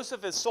 And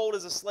Joseph is sold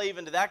as a slave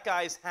into that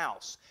guy's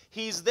house.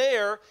 He's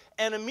there,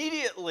 and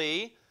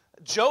immediately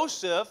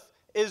Joseph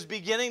is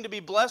beginning to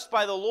be blessed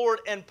by the Lord,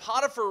 and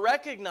Potiphar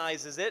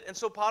recognizes it. And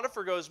so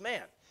Potiphar goes,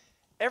 man,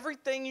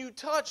 everything you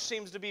touch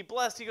seems to be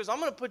blessed. He goes, I'm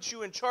going to put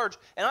you in charge,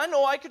 and I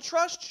know I could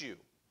trust you.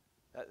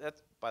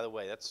 by the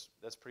way, that's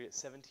pretty,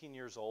 17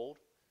 years old,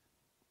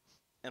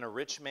 and a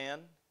rich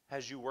man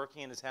has you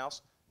working in his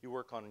house. You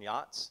work on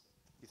yachts.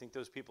 You think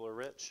those people are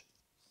rich?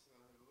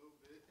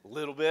 A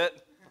little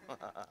bit.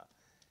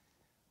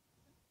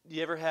 Do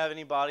you ever have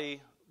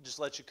anybody just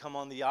let you come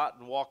on the yacht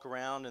and walk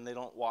around and they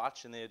don't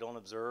watch and they don't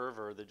observe,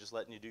 or they're just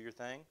letting you do your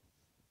thing?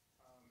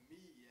 Me,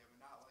 yeah, but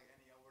not like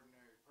any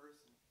ordinary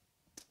person.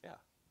 Yeah,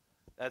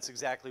 that's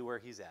exactly where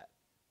he's at.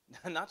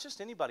 Not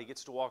just anybody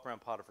gets to walk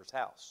around Potiphar's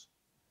house.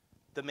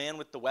 The man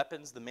with the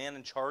weapons, the man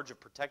in charge of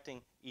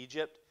protecting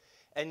Egypt,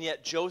 and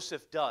yet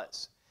Joseph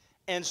does.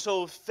 And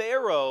so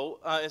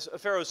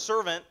Pharaoh's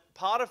servant,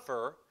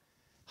 Potiphar,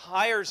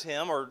 hires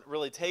him, or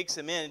really takes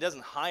him in. He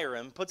doesn't hire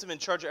him, puts him in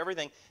charge of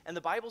everything. And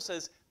the Bible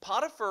says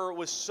Potiphar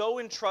was so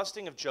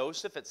entrusting of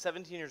Joseph at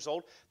 17 years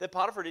old that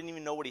Potiphar didn't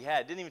even know what he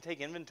had, didn't even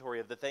take inventory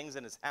of the things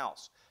in his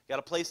house. Got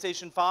a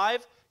PlayStation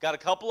 5, got a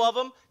couple of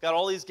them, got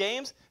all these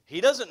games.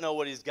 He doesn't know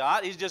what he's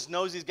got. He just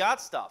knows he's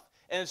got stuff.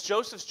 And it's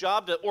Joseph's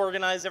job to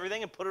organize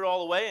everything and put it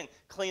all away and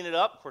clean it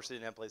up. Of course, they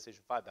didn't have PlayStation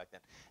 5 back then.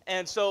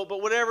 And so,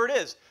 but whatever it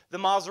is, the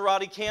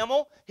Maserati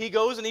camel, he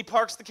goes and he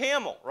parks the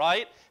camel,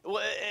 right?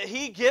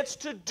 He gets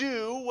to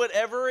do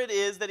whatever it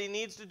is that he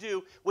needs to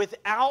do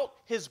without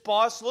his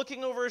boss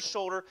looking over his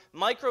shoulder,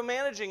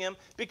 micromanaging him,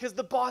 because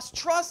the boss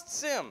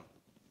trusts him.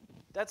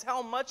 That's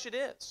how much it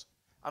is.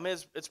 I mean,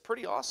 it's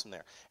pretty awesome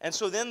there. And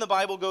so then the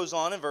Bible goes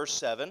on in verse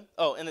 7.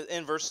 Oh,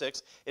 in verse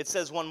 6, it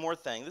says one more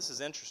thing. This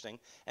is interesting.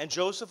 And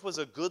Joseph was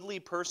a goodly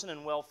person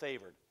and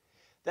well-favored.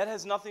 That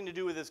has nothing to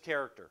do with his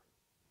character.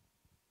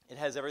 It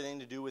has everything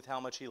to do with how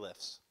much he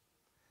lifts.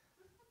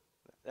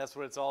 That's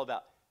what it's all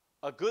about.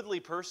 A goodly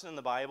person in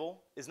the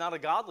Bible is not a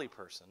godly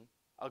person.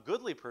 A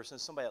goodly person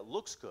is somebody that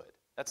looks good.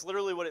 That's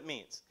literally what it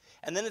means.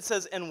 And then it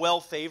says, and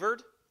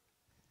well-favored.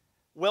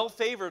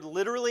 Well-favored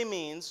literally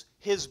means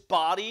his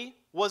body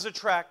was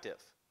attractive.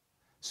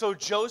 So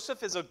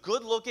Joseph is a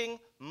good-looking,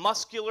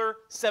 muscular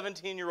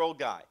 17-year-old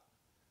guy.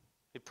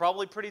 He's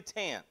probably pretty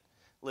tan,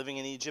 living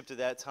in Egypt at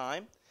that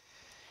time.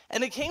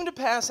 And it came to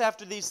pass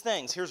after these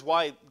things. Here's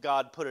why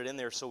God put it in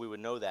there, so we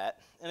would know that.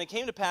 And it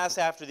came to pass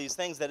after these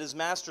things that his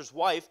master's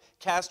wife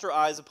cast her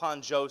eyes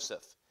upon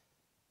Joseph.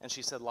 And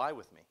she said, lie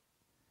with me.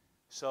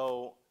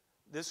 So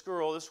this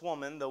girl, this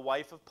woman, the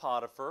wife of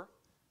Potiphar,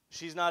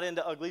 she's not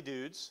into ugly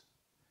dudes.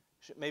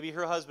 Maybe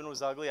her husband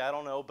was ugly, I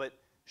don't know, but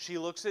she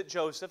looks at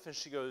Joseph and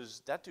she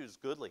goes, that dude's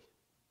goodly.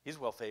 He's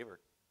well-favored.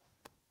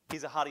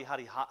 He's a hottie,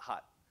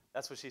 hot.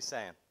 That's what she's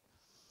saying.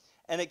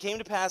 And it came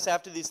to pass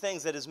after these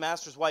things that his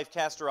master's wife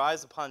cast her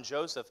eyes upon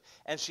Joseph,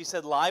 and she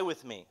said, lie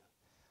with me.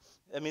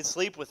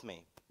 Sleep with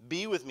me.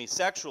 Be with me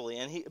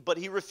sexually. But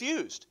he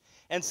refused,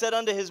 and said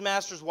unto his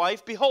master's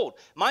wife, behold,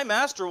 my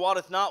master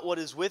wotteth not what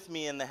is with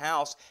me in the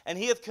house, and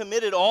he hath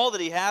committed all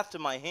that he hath to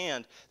my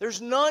hand. There's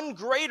none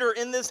greater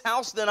in this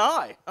house than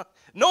I.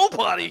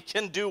 Nobody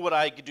can do what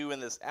I do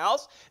in this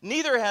house.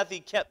 Neither hath he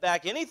kept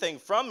back anything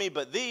from me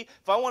but thee.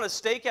 If I want a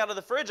steak out of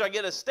the fridge, I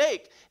get a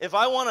steak. If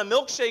I want a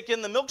milkshake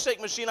in the milkshake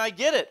machine, I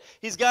get it.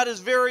 He's got his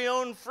very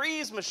own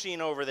freeze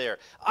machine over there.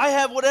 I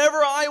have whatever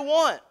I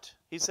want.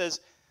 He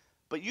says,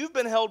 but you've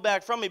been held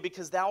back from me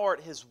because thou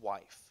art his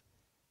wife.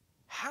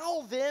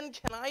 How then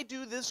can I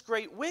do this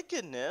great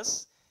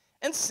wickedness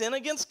and sin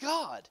against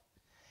God?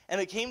 And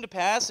it came to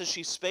pass as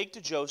she spake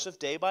to Joseph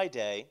day by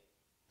day,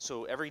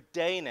 so every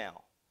day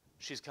now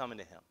she's coming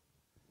to him,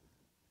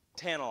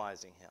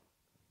 tantalizing him,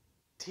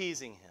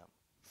 teasing him,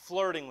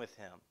 flirting with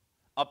him,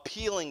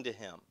 appealing to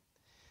him,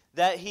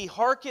 that he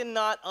hearken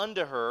not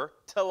unto her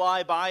to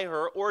lie by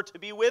her or to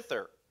be with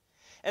her.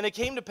 And it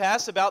came to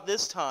pass about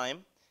this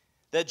time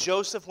that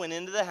Joseph went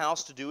into the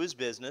house to do his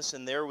business,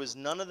 and there was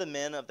none of the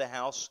men of the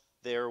house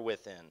there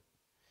within.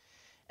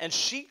 And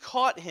she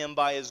caught him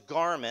by his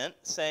garment,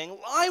 saying,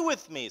 lie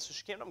with me. So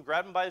she came up and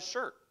grabbed him by his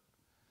shirt.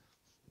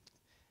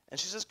 And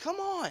she says, come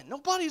on,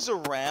 nobody's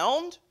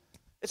around.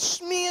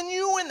 It's me and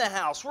you in the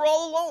house. We're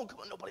all alone.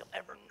 Come on, nobody will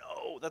ever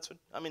know.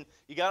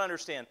 You got to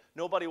understand,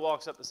 nobody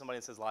walks up to somebody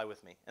and says, lie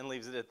with me, and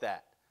leaves it at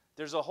that.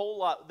 There's a whole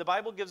lot. The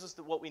Bible gives us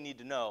what we need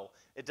to know.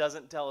 It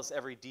doesn't tell us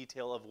every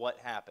detail of what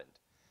happened.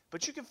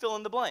 But you can fill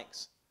in the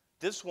blanks.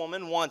 This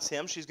woman wants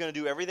him. She's going to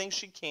do everything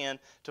she can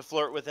to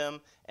flirt with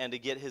him and to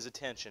get his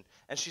attention.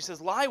 And she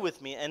says, lie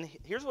with me. And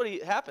here's what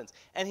happens.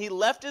 And he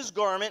left his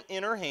garment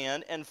in her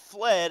hand and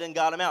fled and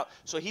got him out.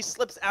 So he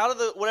slips out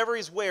of whatever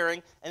he's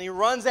wearing and he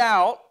runs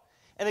out.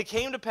 And it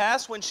came to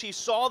pass when she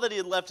saw that he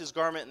had left his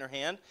garment in her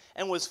hand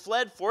and was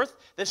fled forth,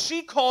 that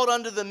she called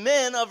unto the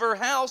men of her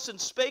house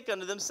and spake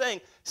unto them, saying,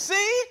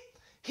 see,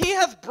 he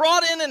hath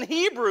brought in an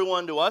Hebrew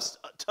unto us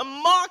to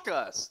mock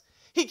us.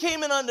 He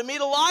came in unto me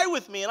to lie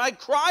with me, and I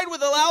cried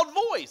with a loud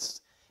voice.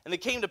 And it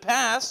came to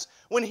pass,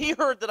 when he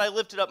heard that I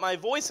lifted up my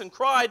voice and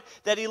cried,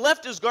 that he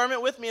left his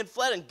garment with me and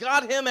fled and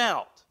got him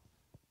out.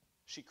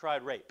 She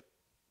cried rape.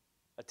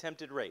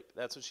 Attempted rape.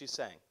 That's what she's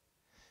saying.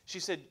 She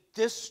said,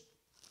 this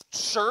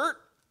shirt,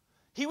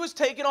 he was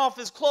taking off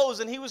his clothes,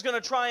 and he was going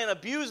to try and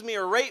abuse me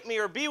or rape me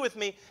or be with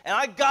me, and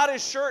I got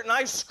his shirt, and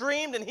I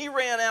screamed, and he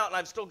ran out, and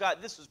I've still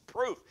got, this is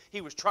proof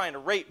he was trying to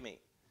rape me.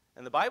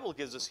 And the Bible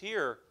gives us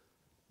here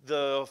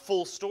the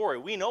full story.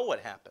 We know what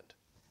happened.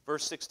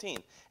 Verse 16.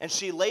 And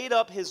she laid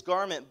up his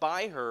garment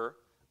by her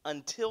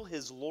until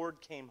his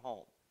Lord came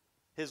home.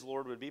 His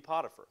Lord would be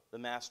Potiphar, the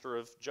master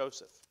of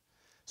Joseph.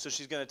 So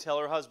she's going to tell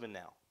her husband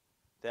now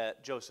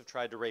that Joseph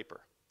tried to rape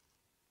her.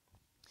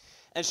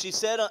 And she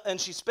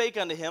spake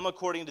unto him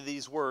according to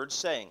these words,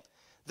 saying,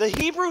 The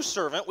Hebrew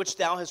servant which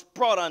thou hast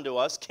brought unto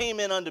us came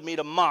in unto me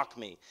to mock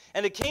me.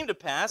 And it came to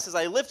pass, as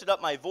I lifted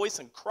up my voice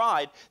and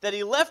cried, that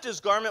he left his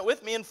garment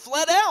with me and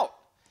fled out.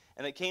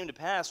 And it came to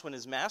pass, when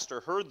his master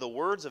heard the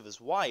words of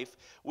his wife,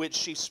 which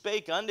she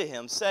spake unto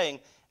him, saying,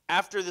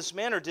 After this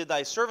manner did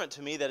thy servant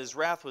to me, that his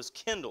wrath was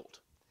kindled.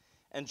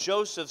 And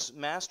Joseph's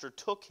master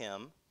took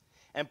him,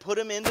 and put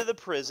him into the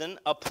prison,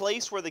 a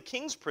place where the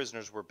king's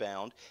prisoners were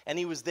bound, and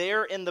he was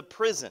there in the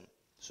prison.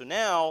 So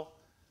now,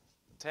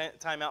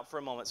 time out for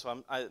a moment.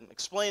 So I'm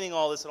explaining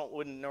all this.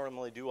 Wouldn't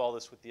normally do all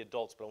this with the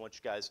adults, but I want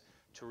you guys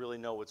to really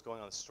know what's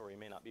going on in the story. You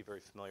may not be very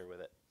familiar with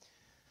it.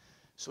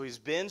 So he's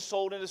been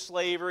sold into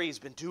slavery. He's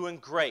been doing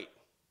great.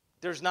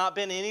 There's not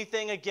been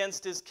anything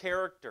against his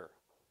character.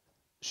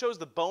 It shows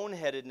the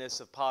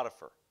boneheadedness of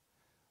Potiphar.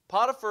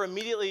 Potiphar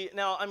immediately,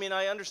 now, I mean,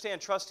 I understand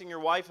trusting your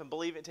wife and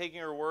believing, taking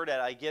her word at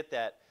it, I get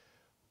that.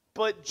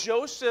 But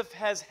Joseph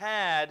has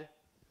had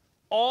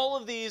all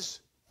of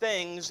these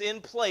things in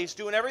place,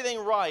 doing everything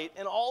right,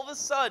 and all of a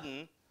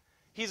sudden,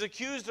 he's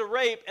accused of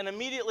rape, and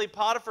immediately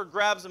Potiphar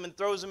grabs him and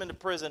throws him into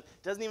prison.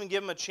 Doesn't even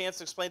give him a chance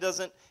to explain,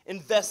 doesn't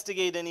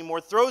investigate anymore,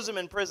 throws him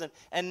in prison.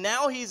 And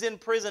now he's in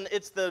prison.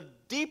 It's the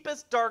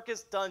deepest,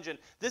 darkest dungeon.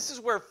 This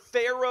is where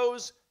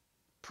Pharaoh's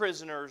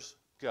prisoners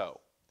go.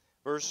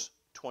 Verse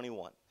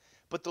 21.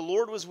 But the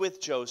Lord was with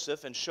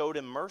Joseph and showed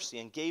him mercy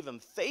and gave him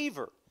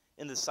favor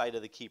in the sight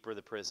of the keeper of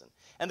the prison.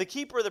 And the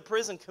keeper of the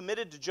prison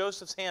committed to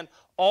Joseph's hand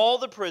all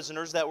the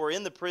prisoners that were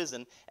in the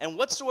prison, and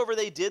whatsoever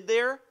they did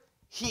there,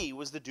 he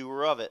was the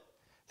doer of it.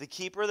 The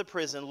keeper of the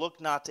prison looked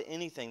not to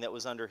anything that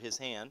was under his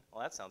hand.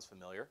 Well, that sounds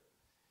familiar.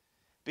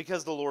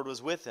 Because the Lord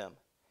was with him.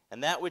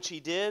 And that which he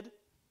did,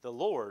 the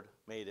Lord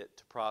made it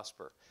to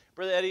prosper.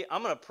 Brother Eddie,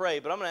 I'm going to pray,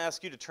 but I'm going to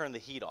ask you to turn the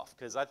heat off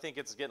because I think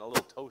it's getting a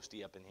little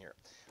toasty up in here.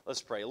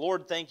 Let's pray.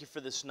 Lord, thank you for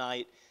this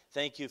night.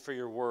 Thank you for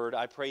your word.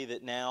 I pray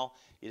that now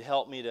you'd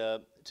help me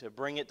to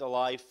bring it to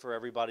life for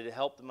everybody, to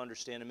help them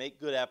understand and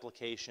make good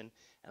application.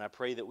 And I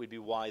pray that we'd be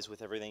wise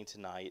with everything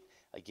tonight.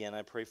 Again,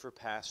 I pray for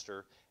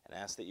Pastor and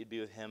ask that you'd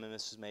be with him and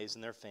Mrs. Mays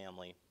and their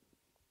family.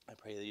 I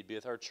pray that you'd be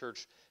with our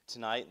church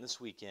tonight and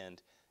this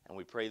weekend. And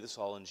we pray this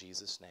all in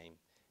Jesus' name.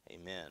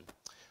 Amen.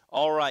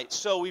 All right,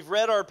 so we've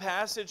read our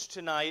passage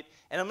tonight,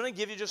 and I'm going to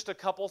give you just a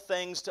couple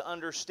things to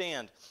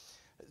understand.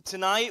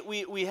 Tonight,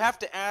 we have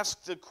to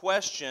ask the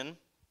question,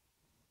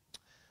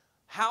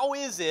 how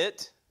is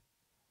it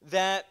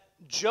that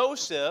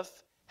Joseph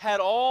had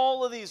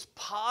all of these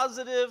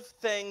positive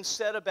things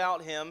said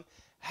about him?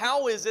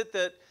 How is it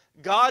that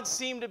God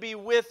seemed to be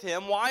with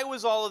him? Why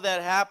was all of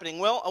that happening?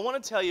 Well, I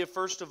want to tell you,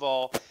 first of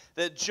all,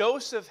 that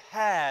Joseph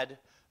had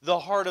the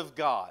heart of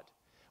God.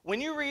 When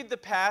you read the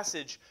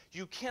passage,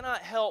 you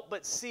cannot help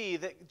but see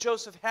that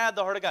Joseph had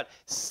the heart of God.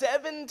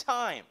 7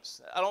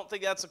 times, I don't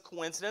think that's a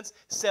coincidence,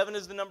 7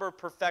 is the number of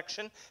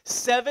perfection.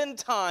 7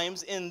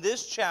 times in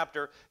this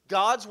chapter,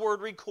 God's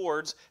word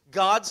records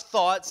God's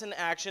thoughts and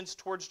actions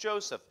towards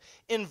Joseph.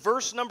 In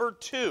verse number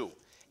 2,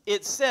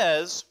 it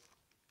says,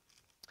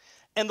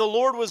 And the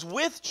Lord was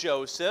with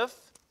Joseph,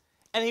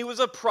 and he was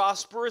a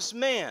prosperous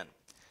man.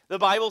 The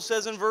Bible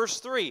says in verse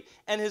 3,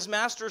 And his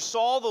master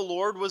saw the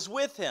Lord was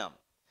with him,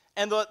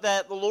 and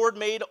that the Lord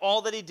made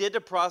all that he did to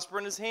prosper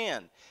in his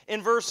hand.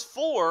 In verse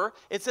 4,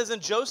 it says,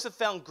 And Joseph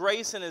found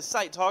grace in his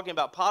sight, talking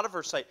about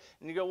Potiphar's sight.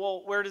 And you go,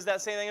 well, where does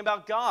that say anything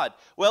about God?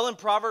 Well, in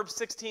Proverbs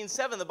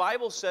 16:7, the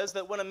Bible says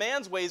that when a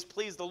man's ways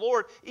please the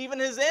Lord, even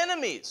his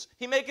enemies,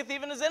 he maketh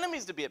even his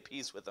enemies to be at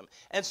peace with him.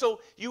 And so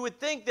you would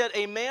think that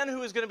a man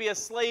who is going to be a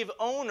slave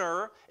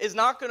owner is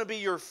not going to be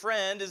your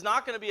friend, is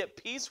not going to be at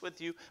peace with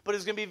you, but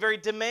is going to be very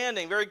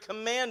demanding, very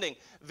commanding,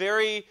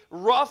 very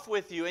rough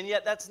with you. And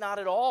yet that's not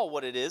at all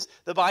what it is.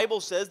 The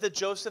Bible says that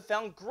Joseph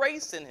found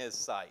grace in his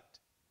sight.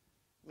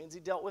 It means he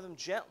dealt with him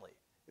gently.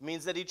 It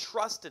means that he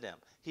trusted him.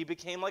 He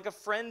became like a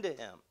friend to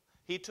him.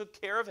 He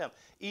took care of him.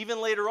 Even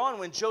later on,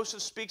 when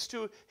Joseph speaks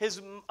to his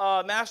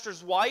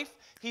master's wife,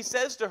 he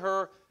says to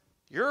her,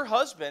 Your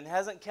husband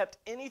hasn't kept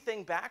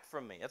anything back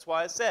from me. That's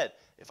why I said,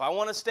 if I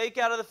want a steak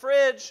out of the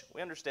fridge,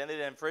 we understand they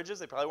didn't have fridges,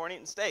 they probably weren't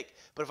eating steak.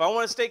 But if I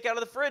want a steak out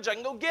of the fridge, I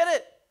can go get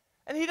it.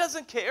 And he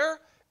doesn't care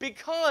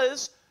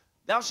because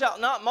Thou shalt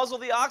not muzzle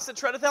the ox that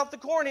treadeth out the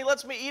corn. He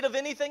lets me eat of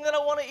anything that I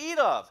want to eat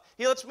of.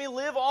 He lets me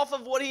live off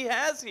of what he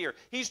has here.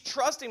 He's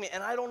trusting me,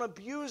 and I don't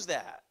abuse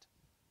that.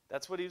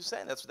 That's what he was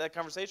saying. That's what that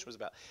conversation was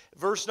about.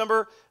 Verse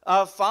number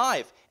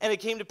 5. And it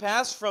came to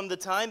pass from the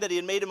time that he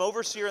had made him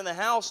overseer in the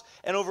house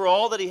and over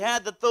all that he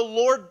had, that the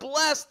Lord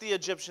blessed the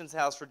Egyptian's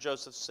house for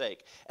Joseph's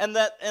sake. And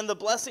the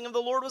blessing of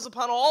the Lord was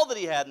upon all that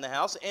he had in the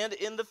house and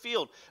in the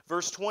field.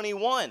 Verse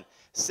 21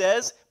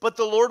 says, But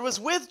the Lord was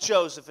with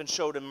Joseph and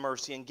showed him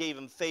mercy and gave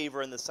him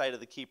favor in the sight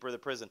of the keeper of the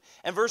prison.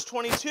 And verse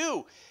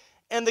 22,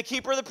 And the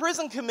keeper of the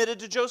prison committed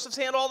to Joseph's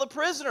hand all the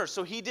prisoners.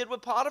 So he did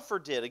what Potiphar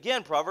did.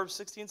 Again, Proverbs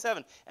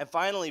 16:7. And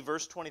finally,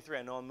 verse 23.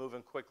 I know I'm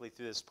moving quickly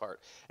through this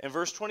part. In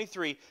verse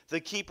 23,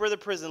 the keeper of the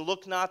prison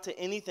looked not to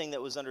anything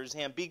that was under his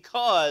hand,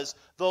 because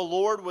the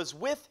Lord was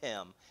with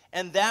him.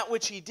 And that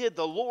which he did,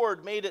 the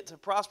Lord made it to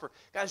prosper.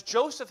 Guys,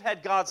 Joseph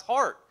had God's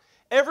heart.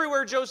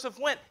 Everywhere Joseph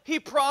went, he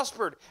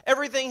prospered.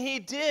 Everything he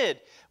did,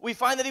 we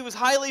find that he was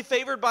highly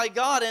favored by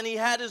God, and he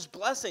had his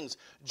blessings.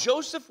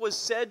 Joseph was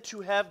said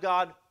to have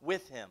God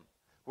with him.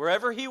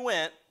 Wherever he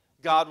went,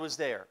 God was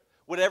there.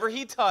 Whatever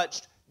he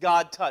touched,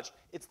 God touched.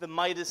 It's the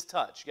Midas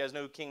touch. You guys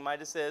know who King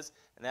Midas is?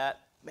 And that,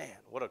 man,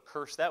 what a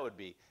curse that would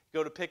be.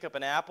 Go to pick up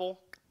an apple,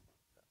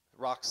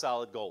 rock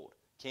solid gold.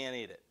 Can't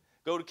eat it.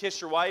 Go to kiss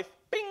your wife,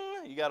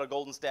 bing, you got a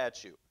golden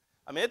statue.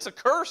 I mean, it's a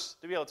curse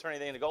to be able to turn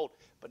anything into gold,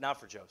 but not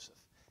for Joseph.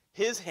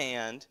 His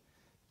hand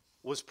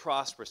was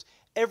prosperous.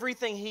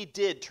 Everything he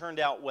did turned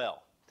out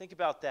well. Think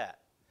about that.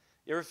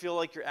 You ever feel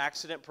like you're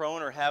accident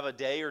prone or have a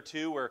day or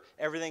two where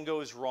everything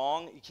goes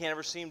wrong? You can't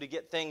ever seem to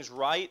get things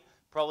right?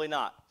 Probably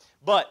not.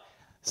 But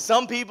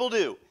some people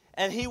do.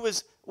 And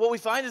what we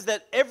find is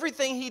that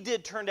everything he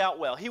did turned out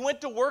well. He went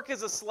to work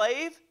as a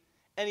slave,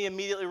 and he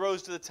immediately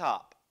rose to the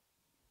top.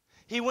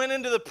 He went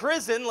into the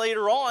prison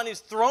later on. He's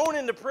thrown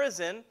into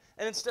prison,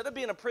 and instead of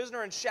being a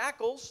prisoner in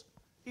shackles,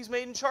 he's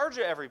made in charge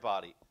of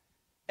everybody.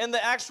 And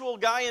the actual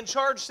guy in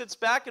charge sits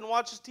back and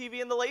watches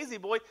TV in the lazy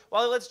boy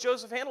while he lets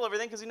Joseph handle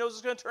everything because he knows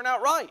it's going to turn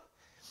out right.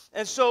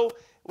 And so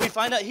we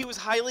find out he was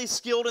highly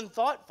skilled and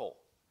thoughtful.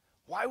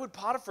 Why would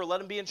Potiphar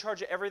let him be in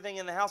charge of everything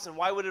in the house, and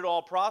why would it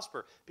all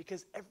prosper?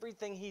 Because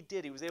everything he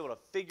did, he was able to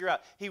figure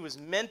out. He was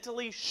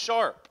mentally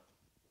sharp.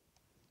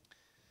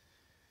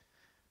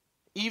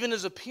 Even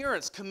his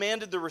appearance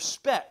commanded the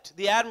respect,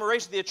 the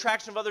admiration, the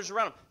attraction of others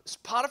around him.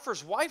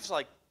 Potiphar's wife's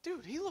like,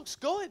 dude, he looks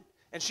good.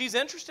 And she's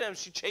interested in him.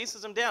 She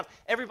chases him down.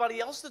 Everybody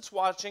else that's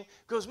watching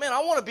goes, man,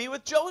 I want to be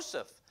with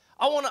Joseph.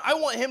 I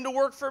want him to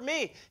work for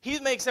me. He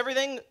makes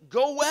everything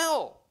go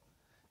well.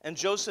 And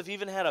Joseph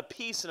even had a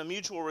peace and a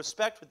mutual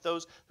respect with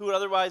those who would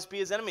otherwise be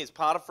his enemies.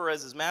 Potiphar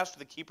as his master,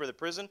 the keeper of the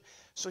prison.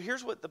 So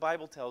here's what the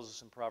Bible tells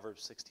us in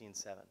Proverbs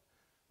 16:7.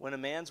 When a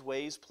man's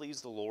ways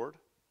please the Lord,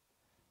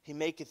 he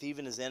maketh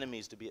even his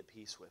enemies to be at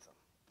peace with him.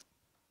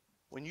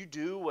 When you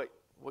do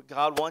what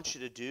God wants you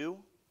to do,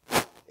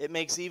 it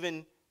makes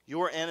even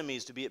your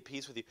enemies to be at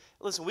peace with you.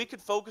 Listen, we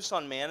could focus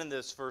on man in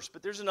this verse,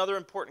 but there's another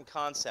important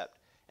concept,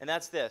 and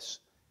that's this,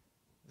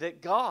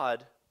 that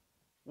God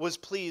was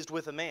pleased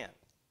with a man.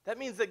 That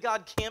means that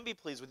God can be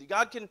pleased with you.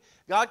 God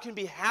can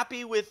be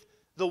happy with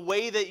the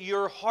way that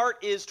your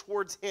heart is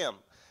towards him.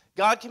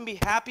 God can be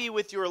happy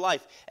with your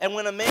life. And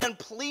when a man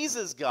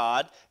pleases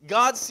God,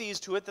 God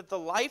sees to it that the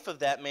life of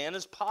that man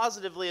is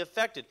positively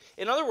affected.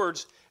 In other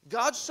words,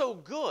 God's so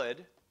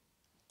good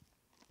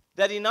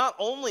that he not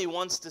only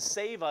wants to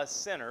save us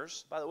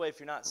sinners, by the way, if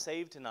you're not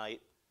saved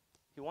tonight,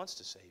 he wants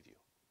to save you.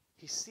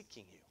 He's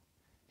seeking you.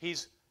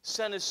 He's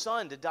sent his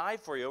son to die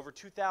for you over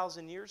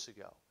 2,000 years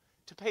ago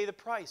to pay the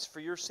price for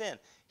your sin.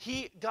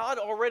 God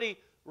already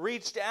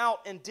reached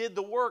out and did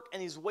the work,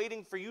 and he's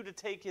waiting for you to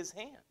take his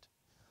hand.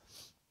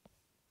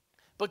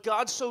 But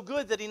God's so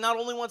good that he not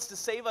only wants to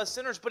save us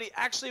sinners, but he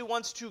actually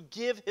wants to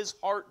give his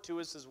heart to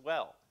us as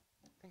well.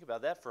 Think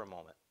about that for a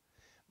moment.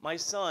 My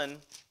son,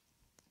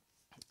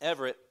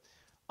 Everett,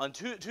 on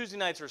Tuesday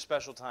nights are a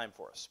special time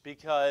for us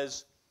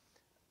because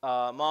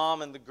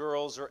Mom and the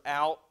girls are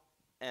out,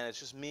 and it's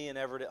just me and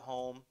Everett at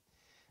home.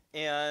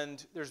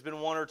 And there's been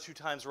one or two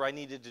times where I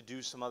needed to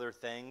do some other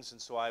things,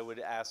 and so I would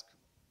ask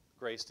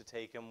Grace to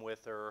take him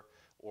with her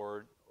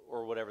or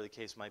whatever the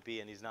case might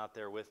be, and he's not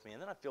there with me.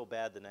 And then I feel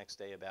bad the next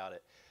day about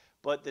it.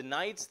 But the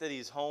nights that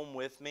he's home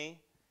with me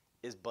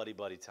is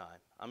buddy-buddy time.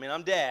 I mean,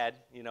 I'm dad,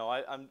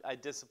 I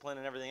discipline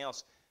and everything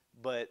else,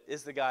 but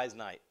it's the guy's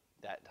night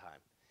that time.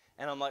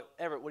 And I'm like,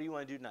 Everett, what do you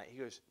want to do tonight? He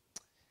goes,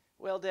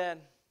 well, Dad,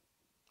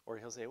 or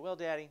he'll say, well,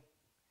 Daddy,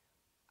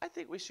 I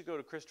think we should go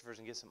to Christopher's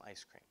and get some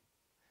ice cream.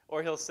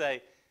 Or he'll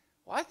say,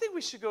 well, I think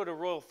we should go to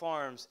Royal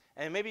Farms,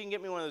 and maybe you can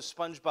get me one of those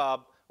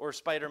SpongeBob or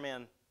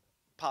Spider-Man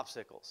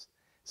popsicles.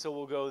 So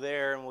we'll go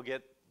there, and we'll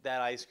get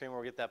that ice cream, or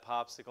we'll get that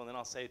popsicle, and then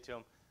I'll say to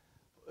him,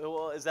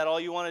 well, is that all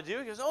you want to do?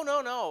 He goes, oh,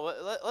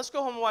 no. Let's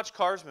go home and watch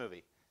Cars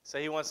movie. So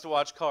he wants to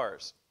watch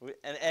Cars.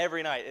 And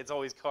every night, it's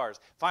always Cars.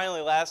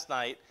 Finally, last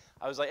night,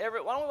 I was like,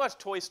 Everett, why don't we watch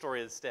Toy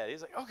Story instead?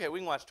 He's like, okay, we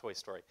can watch Toy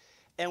Story.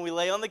 And we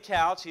lay on the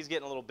couch. He's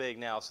getting a little big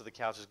now, so the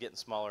couch is getting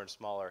smaller and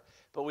smaller.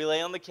 But we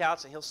lay on the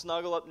couch, and he'll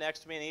snuggle up next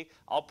to me, and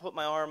I'll put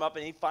my arm up,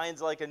 and he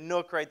finds like a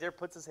nook right there,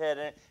 puts his head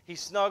in it.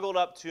 He's snuggled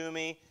up to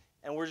me,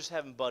 and we're just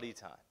having buddy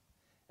time.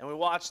 And we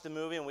watch the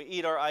movie, and we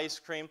eat our ice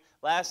cream.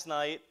 Last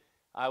night,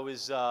 I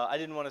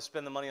didn't want to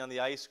spend the money on the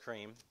ice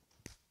cream,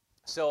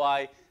 so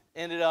I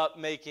ended up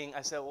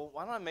I said, well,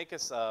 why don't I make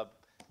us a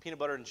peanut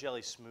butter and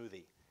jelly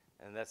smoothie?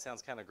 And that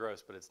sounds kind of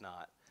gross, but it's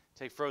not.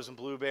 Take frozen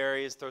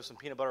blueberries, throw some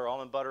peanut butter or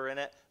almond butter in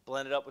it,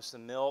 blend it up with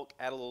some milk,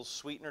 add a little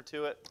sweetener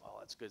to it. Oh,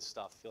 that's good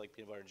stuff. I feel like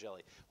peanut butter and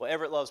jelly. Well,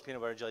 Everett loves peanut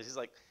butter and jelly. He's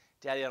like,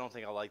 Daddy, I don't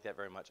think I like that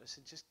very much. I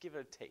said, just give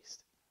it a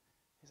taste.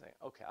 He's like,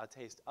 okay,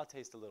 I'll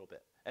taste a little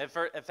bit. And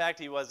in fact,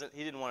 he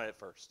didn't want it at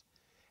first.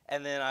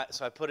 And then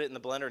so I put it in the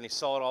blender, and he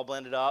saw it all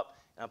blended up.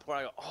 And I'm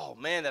pouring. I go, oh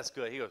man, that's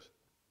good. He goes,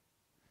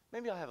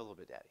 maybe I'll have a little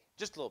bit, Daddy,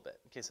 just a little bit,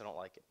 in case I don't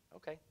like it.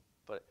 Okay,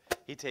 but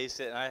he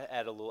tasted it, and I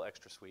added a little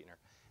extra sweetener.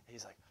 And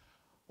he's like,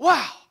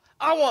 wow,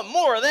 I want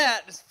more of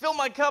that. Just fill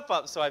my cup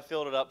up. So I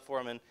filled it up for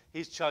him, and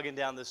he's chugging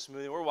down this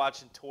smoothie. We're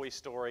watching Toy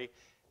Story.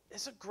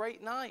 It's a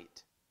great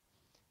night.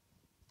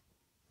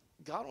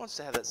 God wants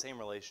to have that same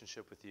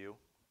relationship with you.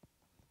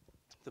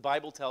 The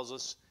Bible tells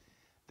us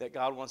that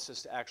God wants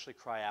us to actually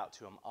cry out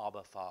to him,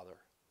 Abba, Father.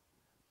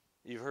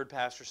 You've heard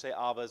pastors say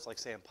Abba is like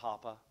saying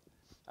Papa.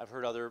 I've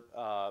heard other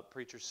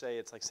preachers say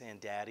it's like saying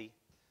Daddy.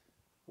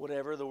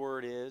 Whatever the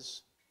word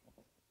is,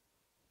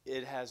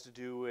 it has to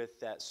do with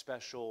that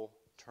special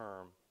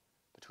term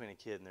between a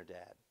kid and their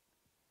dad.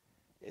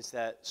 It's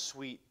that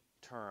sweet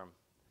term.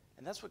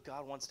 And that's what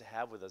God wants to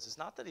have with us. It's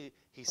not that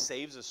he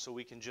saves us so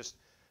we can just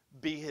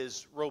be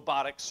his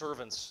robotic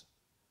servants,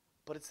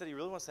 but it's that he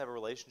really wants to have a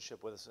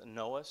relationship with us and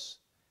know us.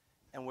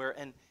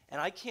 And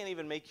I can't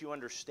even make you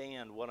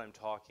understand what I'm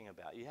talking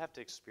about. You have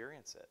to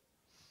experience it.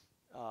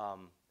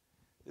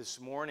 This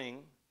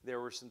morning,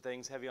 there were some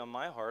things heavy on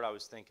my heart I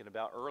was thinking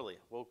about early.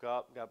 Woke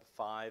up, got up at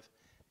 5,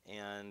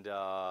 and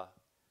the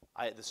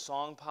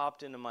song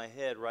popped into my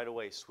head right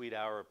away, Sweet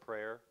Hour of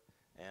Prayer.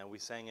 And we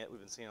sang it. We've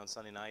been singing on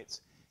Sunday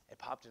nights. It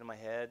popped into my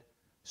head.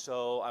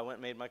 So I went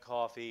and made my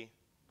coffee.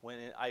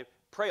 I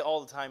pray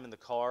all the time in the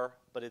car,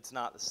 but it's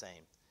not the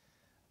same.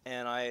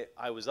 And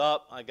I was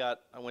up.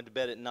 I went to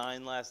bed at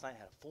 9 last night.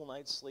 Had a full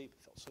night's sleep.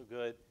 It felt so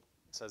good.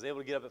 So I was able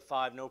to get up at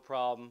 5, no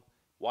problem.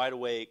 Wide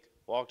awake.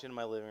 Walked into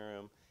my living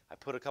room. I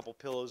put a couple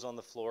pillows on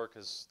the floor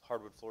because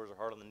hardwood floors are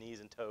hard on the knees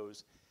and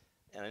toes.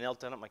 And I knelt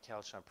down at my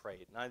couch and I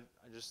prayed. And I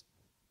just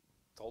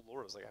told the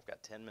Lord, I was like, I've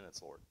got 10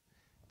 minutes, Lord,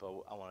 but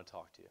I want to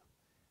talk to you.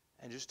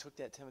 And just took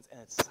that 10 minutes,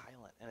 and it's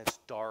silent, and it's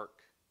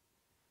dark.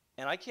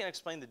 And I can't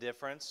explain the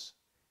difference,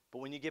 but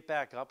when you get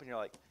back up and you're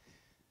like,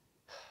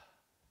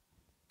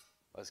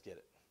 let's get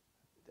it.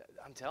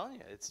 I'm telling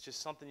you, it's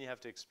just something you have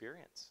to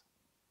experience.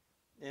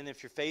 And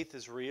if your faith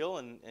is real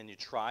and you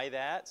try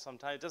that,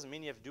 sometimes it doesn't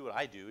mean you have to do what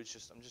I do.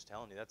 I'm just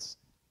telling you,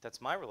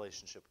 that's my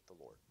relationship with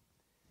the Lord.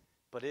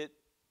 But it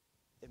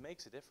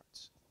makes a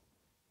difference.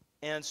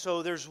 And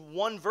so there's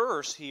one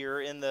verse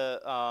here in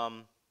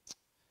the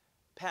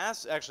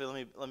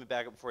actually, let me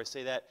back up before I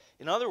say that.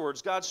 In other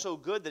words, God's so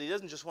good that he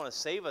doesn't just want to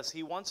save us.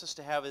 He wants us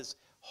to have his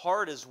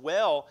heart as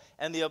well.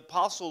 And the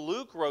Apostle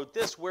Luke wrote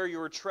this, where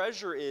your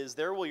treasure is,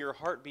 there will your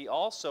heart be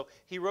also.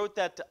 He wrote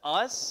that to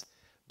us,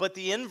 but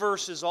the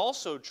inverse is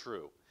also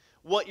true.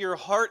 What your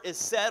heart is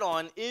set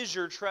on is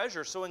your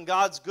treasure. So in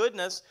God's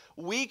goodness,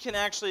 we can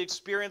actually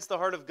experience the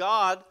heart of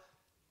God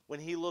when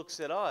he looks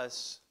at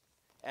us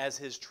as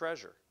his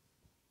treasure.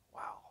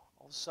 Wow.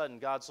 All of a sudden,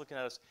 God's looking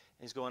at us,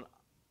 and he's going,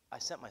 I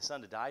sent my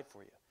son to die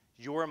for you.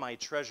 You're my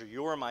treasure.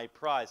 You're my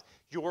prize.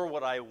 You're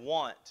what I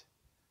want.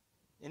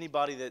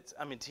 Anybody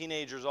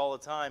teenagers all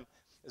the time,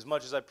 as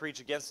much as I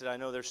preach against it, I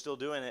know they're still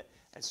doing it.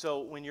 And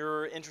so when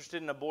you're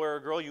interested in a boy or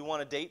a girl, you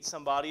want to date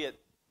somebody at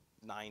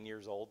 9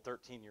 years old,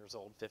 13 years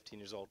old, 15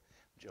 years old.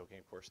 I'm joking,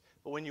 of course.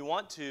 But when you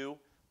want to,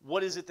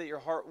 what is it that your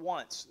heart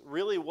wants?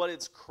 Really, what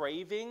it's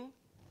craving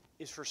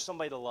is for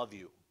somebody to love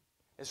you.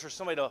 It's for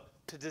somebody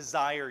to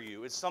desire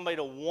you. It's somebody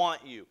to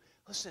want you.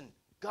 Listen,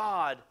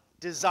 God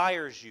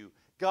desires you.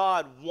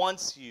 God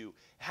wants you.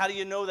 How do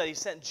you know that? He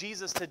sent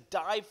Jesus to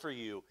die for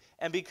you.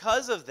 And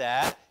because of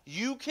that,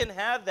 you can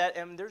have that,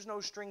 and there's no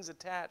strings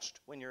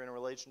attached when you're in a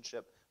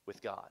relationship with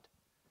God.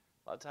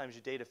 A lot of times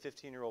you date a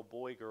 15-year-old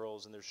boy,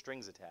 girls, and there's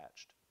strings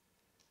attached.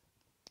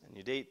 And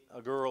you date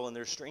a girl, and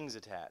there's strings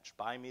attached.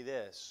 Buy me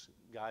this.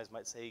 Guys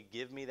might say,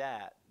 give me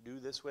that.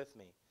 Do this with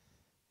me.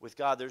 With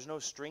God, there's no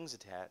strings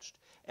attached.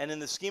 And in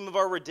the scheme of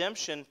our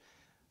redemption,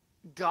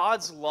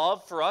 God's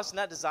love for us and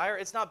that desire,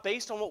 it's not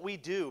based on what we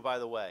do, by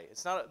the way.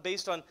 It's not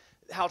based on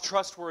how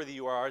trustworthy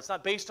you are. It's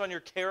not based on your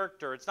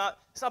character. It's not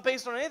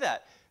based on any of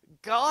that.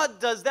 God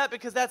does that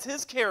because that's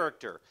his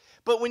character.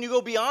 But when you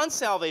go beyond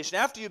salvation,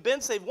 after you've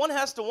been saved, one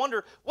has to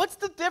wonder, what's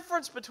the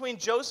difference between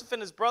Joseph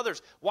and his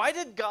brothers? Why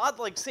did God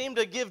seem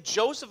to give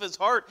Joseph his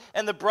heart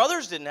and the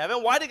brothers didn't have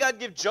it? Why did God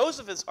give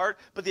Joseph his heart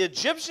but the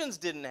Egyptians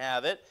didn't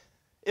have it?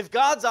 If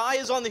God's eye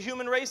is on the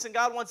human race and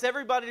God wants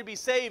everybody to be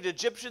saved,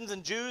 Egyptians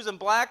and Jews and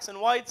blacks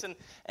and whites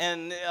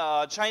and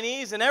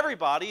Chinese and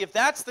everybody, if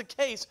that's the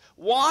case,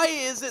 why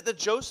is it that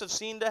Joseph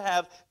seemed to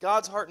have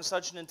God's heart in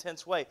such an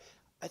intense way?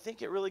 I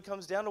think it really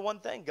comes down to one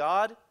thing.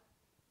 God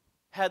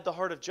had the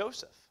heart of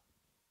Joseph.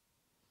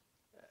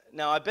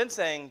 Now, I've been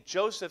saying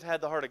Joseph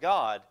had the heart of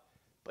God,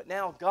 but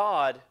now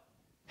God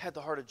had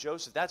the heart of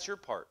Joseph. That's your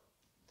part.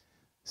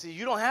 See,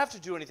 you don't have to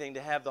do anything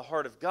to have the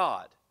heart of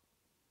God.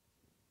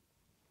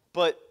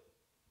 But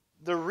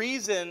the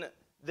reason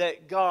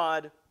that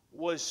God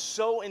was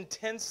so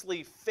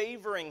intensely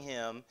favoring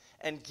him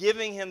and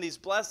giving him these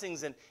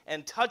blessings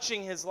and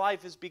touching his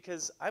life is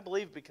because, I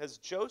believe, because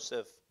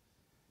Joseph,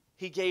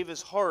 he gave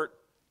his heart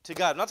to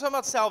God. I'm not talking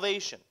about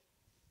salvation.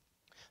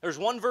 There's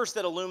one verse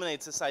that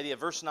illuminates this idea,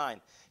 verse 9.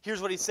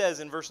 Here's what he says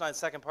in verse 9,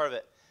 second part of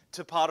it,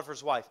 to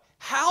Potiphar's wife.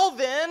 How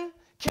then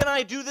can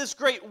I do this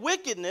great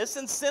wickedness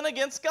and sin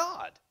against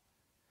God?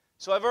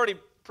 So I've already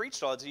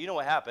preached all that. So you know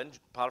what happened.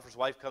 Potiphar's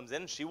wife comes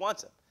in and she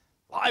wants him.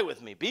 Lie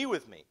with me. Be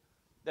with me.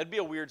 That'd be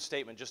a weird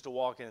statement just to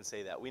walk in and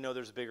say that. We know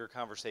there's a bigger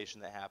conversation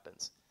that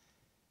happens.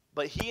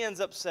 But he ends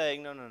up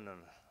saying, no.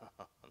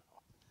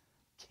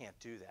 Can't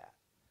do that.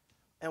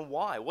 And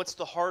why? What's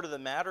the heart of the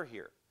matter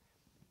here?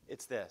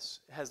 It's this.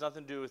 It has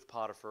nothing to do with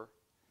Potiphar.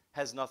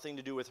 Has nothing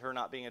to do with her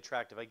not being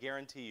attractive. I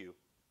guarantee you.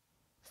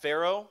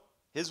 Pharaoh,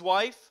 his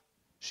wife,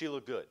 she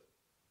looked good.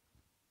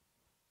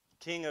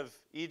 King of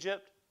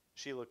Egypt,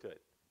 she looked good.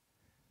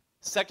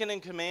 Second in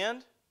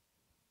command,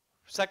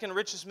 second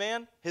richest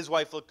man, his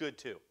wife looked good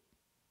too.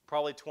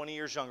 Probably 20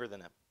 years younger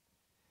than him.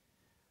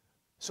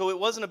 So it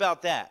wasn't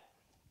about that.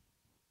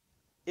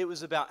 It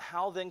was about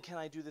how then can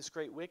I do this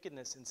great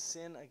wickedness and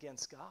sin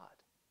against God?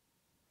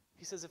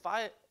 He says,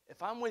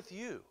 if I'm with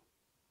you,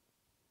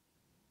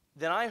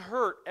 then I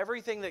hurt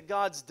everything that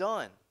God's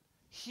done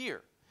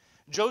here.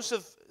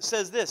 Joseph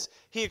says this.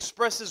 He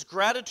expresses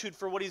gratitude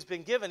for what he's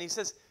been given. He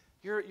says,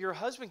 your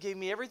husband gave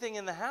me everything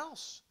in the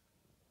house.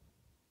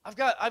 I've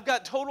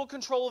got total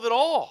control of it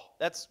all.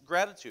 That's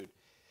gratitude.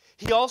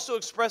 He also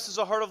expresses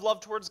a heart of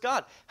love towards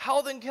God.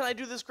 How then can I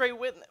do this great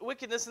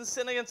wickedness and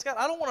sin against God?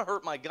 I don't want to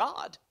hurt my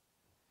God.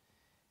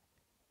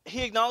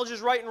 He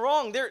acknowledges right and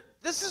wrong.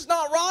 This is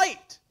not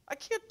right. I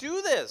can't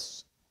do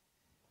this.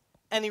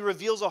 And he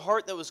reveals a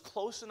heart that was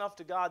close enough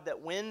to God that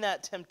when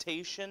that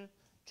temptation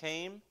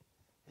came,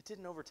 it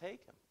didn't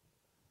overtake him.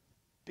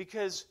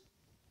 Because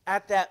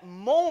at that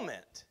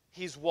moment,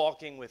 he's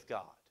walking with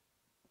God.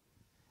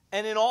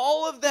 And in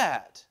all of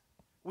that,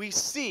 we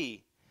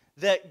see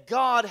that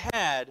God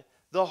had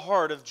the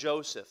heart of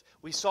Joseph.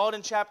 We saw it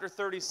in chapter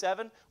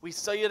 37. We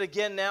see it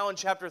again now in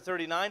chapter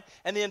 39.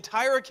 And the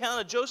entire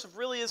account of Joseph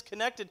really is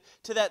connected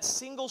to that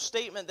single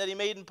statement that he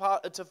made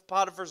to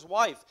Potiphar's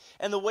wife.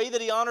 And the way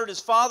that he honored his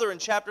father in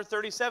chapter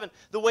 37.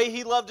 The way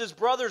he loved his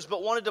brothers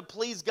but wanted to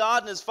please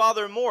God and his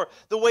father more.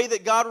 The way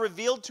that God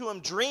revealed to him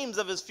dreams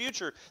of his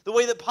future. The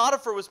way that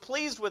Potiphar was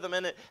pleased with him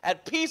and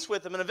at peace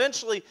with him and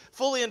eventually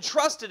fully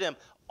entrusted him.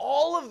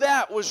 All of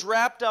that was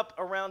wrapped up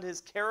around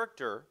his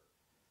character,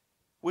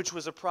 which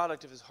was a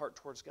product of his heart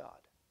towards God.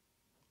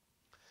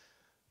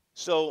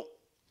 So,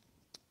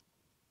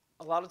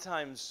 a lot of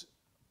times,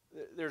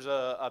 there's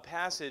a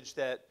passage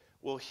that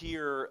we'll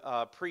hear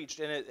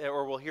preached,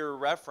 or we'll hear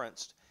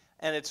referenced,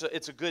 and it's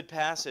a good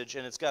passage,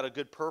 and it's got a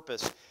good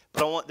purpose.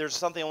 But there's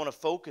something I want to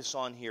focus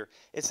on here.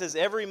 It says,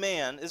 every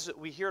man,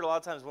 we hear it a lot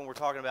of times when we're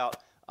talking about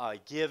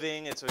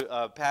giving. It's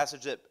a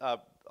passage that a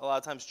lot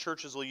of times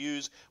churches will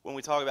use when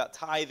we talk about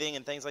tithing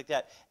and things like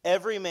that.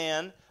 Every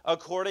man,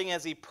 according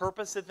as he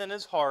purposeth in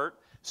his heart,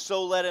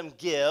 so let him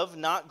give,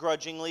 not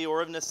grudgingly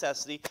or of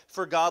necessity,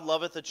 for God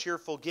loveth a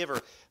cheerful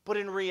giver. But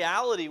in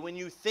reality, when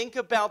you think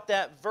about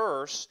that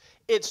verse,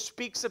 it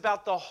speaks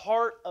about the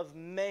heart of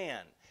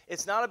man.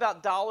 It's not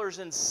about dollars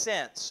and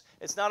cents.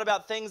 It's not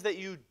about things that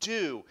you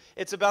do.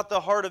 It's about the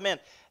heart of man.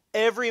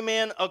 Every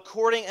man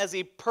according as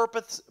he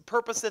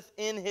purposeth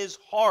in his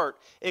heart.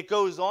 It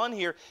goes on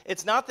here.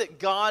 It's not that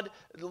God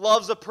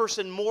loves a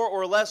person more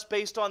or less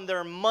based on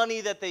their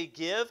money that they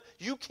give.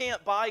 You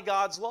can't buy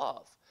God's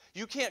love.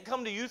 You can't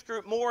come to youth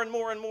group more and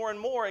more and more and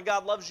more, and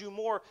God loves you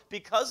more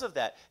because of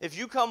that. If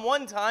you come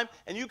one time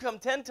and you come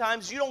 10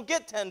 times, you don't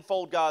get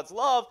tenfold God's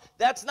love.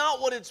 That's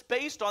not what it's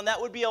based on. That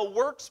would be a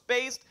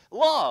works-based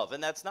love,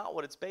 and that's not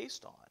what it's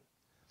based on.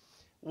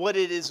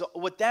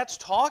 What that's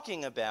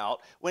talking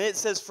about, when it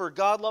says, for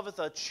God loveth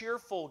a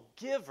cheerful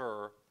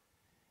giver,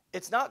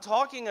 it's not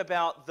talking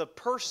about the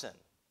person.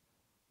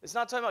 It's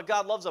not talking about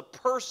God loves a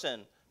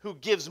person who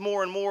gives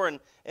more and more and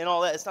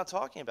all that. It's not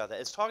talking about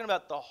that. It's talking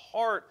about the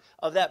heart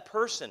of that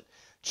person.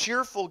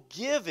 Cheerful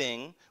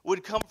giving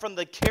would come from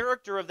the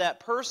character of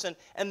that person,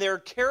 and their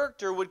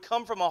character would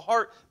come from a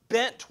heart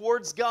bent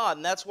towards God.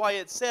 And that's why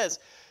it says,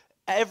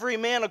 every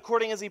man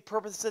according as he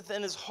purposeth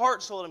in his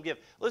heart, so let him give.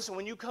 Listen,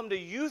 when you come to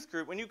youth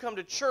group, when you come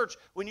to church,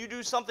 when you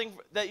do something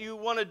that you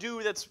want to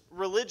do that's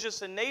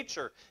religious in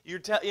nature, you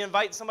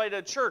invite somebody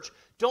to church,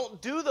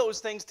 don't do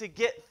those things to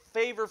get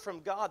favor from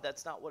God.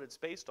 That's not what it's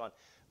based on.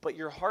 But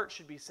your heart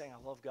should be saying,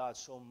 I love God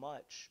so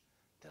much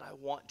that I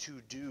want to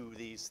do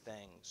these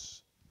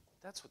things.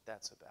 That's what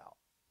that's about.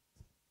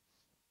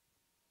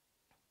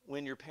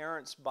 When your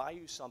parents buy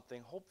you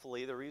something,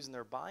 hopefully the reason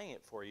they're buying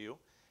it for you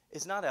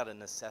is not out of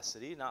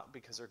necessity, not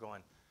because they're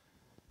going,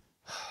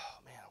 oh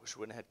man, I wish we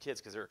wouldn't have had kids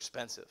because they're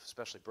expensive,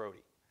 especially Brody,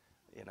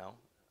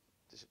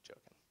 just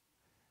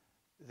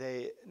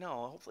joking.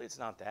 No, hopefully it's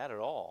not that at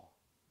all.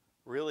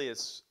 Really,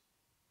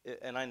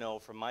 and I know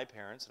from my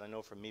parents, and I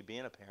know from me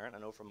being a parent, I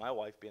know from my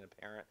wife being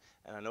a parent,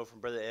 and I know from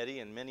Brother Eddie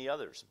and many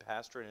others, a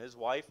pastor and his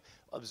wife,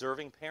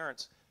 observing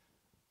parents,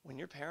 when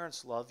your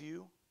parents love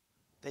you,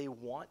 they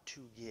want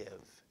to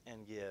give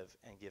and give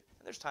and give.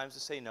 And there's times to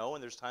say no,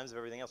 and there's times of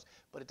everything else.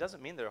 But it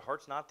doesn't mean their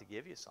heart's not to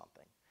give you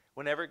something.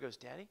 Whenever it goes,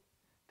 Daddy,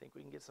 think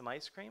we can get some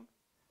ice cream?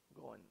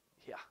 I'm going,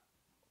 yeah.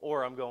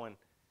 Or I'm going,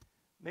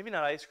 maybe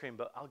not ice cream,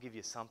 but I'll give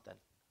you something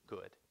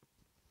good.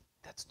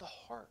 That's the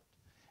heart.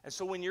 And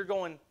so when you're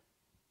going,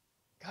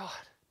 God,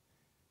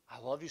 I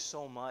love you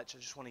so much, I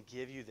just want to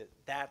give you that.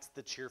 That's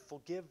the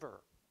cheerful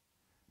giver.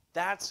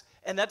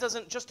 And that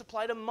doesn't just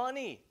apply to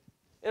money.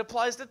 It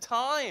applies to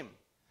time.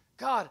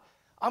 God,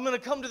 I'm going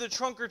to come to the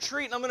trunk or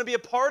treat, and I'm going to be a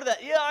part of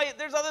that. Yeah,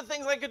 there's other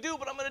things I could do,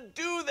 but I'm going to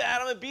do that.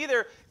 I'm going to be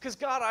there because,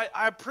 God,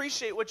 I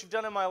appreciate what you've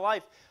done in my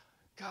life.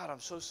 God, I'm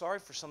so sorry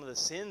for some of the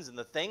sins and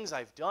the things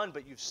I've done,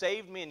 but you've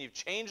saved me, and you've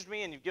changed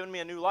me, and you've given me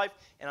a new life,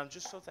 and I'm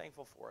just so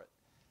thankful for it.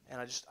 And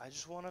I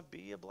just want to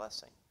be a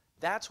blessing.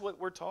 That's what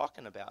we're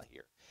talking about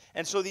here.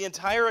 And so the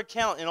entire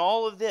account in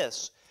all of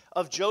this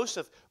of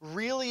Joseph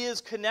really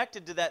is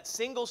connected to that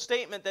single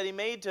statement that he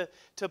made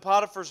to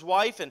Potiphar's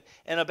wife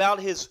and about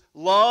his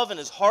love and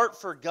his heart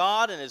for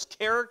God and his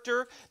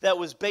character that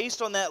was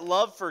based on that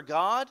love for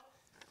God.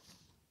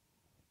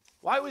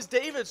 Why was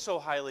David so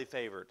highly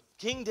favored?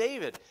 King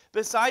David.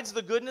 Besides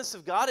the goodness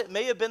of God, it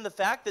may have been the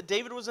fact that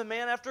David was a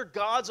man after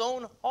God's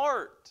own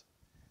heart.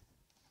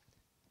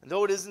 And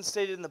though it isn't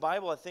stated in the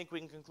Bible, I think we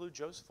can conclude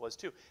Joseph was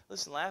too.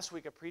 Listen, last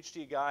week I preached to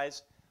you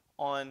guys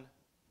on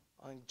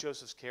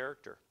Joseph's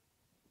character.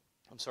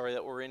 I'm sorry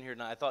that we're in here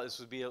tonight. I thought this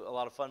would be a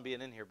lot of fun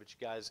being in here, but you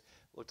guys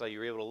looked like you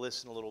were able to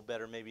listen a little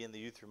better, maybe in the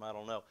youth room, I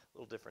don't know. A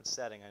little different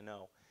setting, I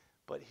know.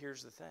 But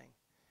here's the thing,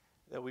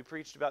 that we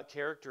preached about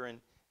character,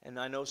 and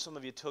I know some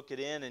of you took it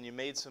in and you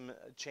made some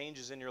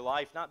changes in your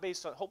life,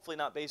 hopefully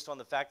not based on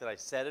the fact that I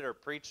said it or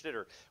preached it,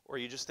 or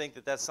you just think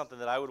that that's something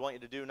that I would want you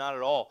to do. Not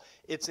at all.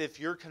 It's if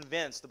you're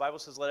convinced. The Bible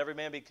says, let every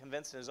man be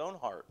convinced in his own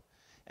heart.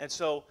 And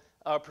so,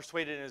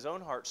 persuaded in his own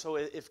heart. So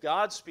if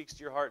God speaks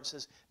to your heart and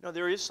says, no,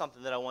 there is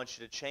something that I want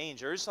you to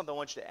change, there is something I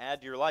want you to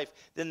add to your life,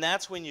 then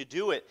that's when you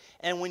do it.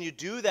 And when you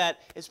do that,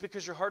 it's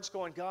because your heart's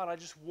going, God, I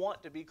just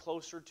want to be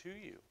closer to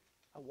you.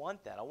 I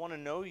want that. I want to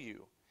know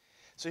you.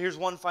 So here's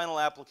one final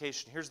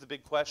application. Here's the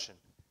big question.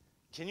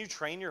 Can you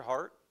train your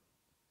heart?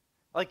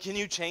 Like, can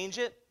you change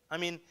it? I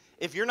mean,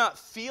 if you're not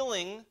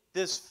feeling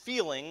this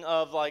feeling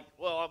of like,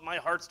 well, my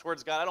heart's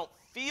towards God, I don't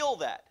feel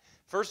that.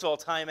 First of all,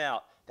 time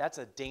out. That's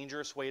a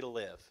dangerous way to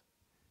live.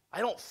 I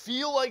don't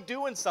feel like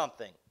doing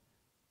something.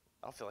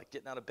 I don't feel like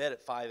getting out of bed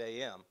at 5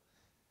 a.m.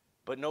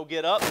 But no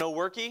get up, no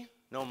worky,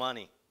 no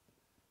money.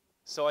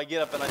 So I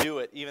get up and I do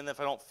it, even if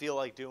I don't feel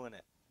like doing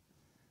it.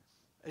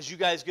 As you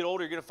guys get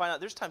older, you're going to find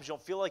out there's times you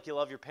don't feel like you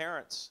love your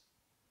parents.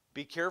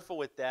 Be careful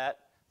with that.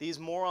 These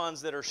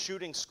morons that are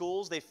shooting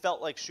schools, they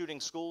felt like shooting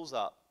schools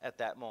up at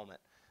that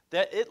moment.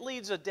 That it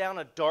leads down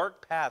a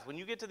dark path. When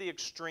you get to the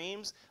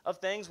extremes of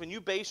things, when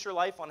you base your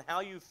life on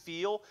how you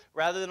feel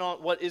rather than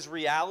on what is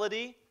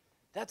reality,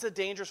 that's a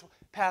dangerous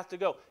path to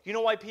go. You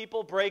know why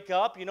people break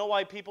up? You know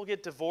why people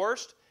get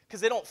divorced? Because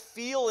they don't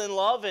feel in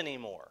love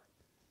anymore.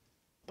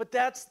 But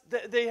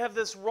they have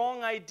this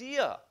wrong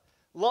idea.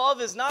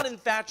 Love is not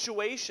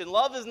infatuation.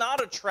 Love is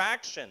not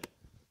attraction.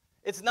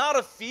 It's not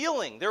a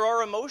feeling. There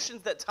are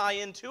emotions that tie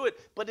into it,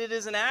 but it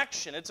is an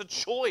action. It's a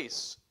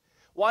choice.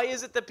 Why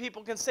is it that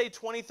people can say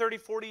 20, 30,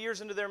 40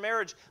 years into their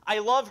marriage, I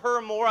love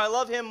her more, I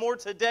love him more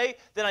today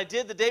than I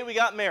did the day we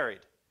got married?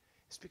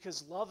 It's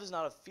because love is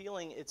not a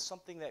feeling. It's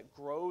something that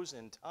grows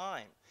in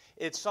time.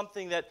 It's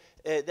something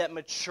that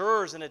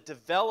matures and it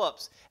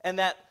develops.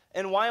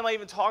 And why am I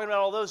even talking about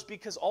all those?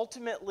 Because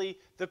ultimately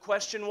the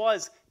question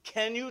was,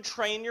 can you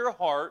train your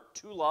heart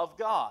to love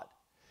God?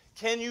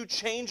 Can you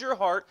change your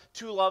heart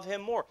to love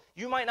Him more?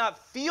 You might not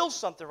feel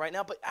something right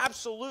now, but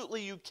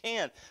absolutely you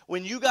can.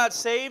 When you got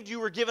saved,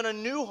 you were given a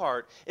new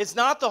heart. It's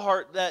not the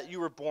heart that you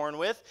were born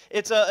with.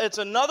 It's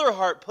another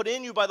heart put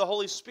in you by the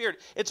Holy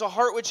Spirit. It's a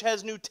heart which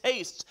has new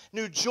tastes,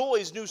 new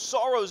joys, new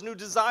sorrows, new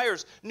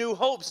desires, new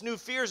hopes, new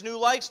fears, new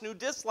likes, new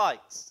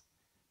dislikes.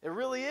 It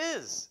really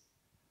is.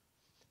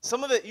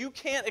 Some of it you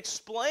can't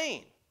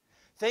explain.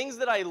 Things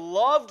that I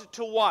loved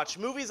to watch,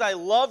 movies I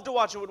loved to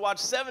watch, I would watch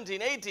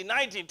 17, 18,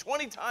 19,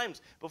 20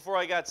 times before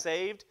I got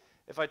saved.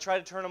 If I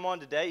tried to turn them on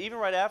today, even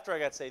right after I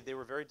got saved, they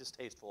were very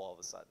distasteful all of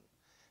a sudden.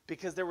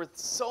 Because there was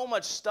so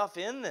much stuff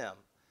in them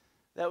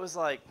that was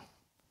like,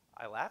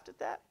 I laughed at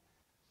that?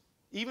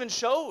 Even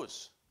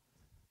shows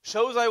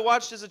I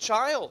watched as a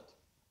child.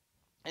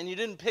 And you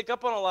didn't pick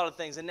up on a lot of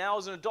things. And now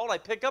as an adult, I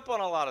pick up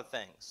on a lot of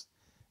things.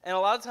 And a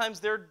lot of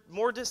times they're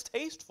more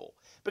distasteful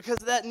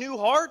because of that new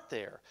heart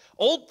there.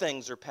 Old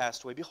things are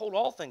passed away. Behold,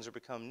 all things are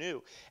become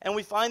new. And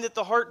we find that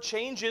the heart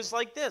changes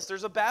like this.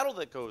 There's a battle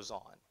that goes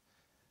on.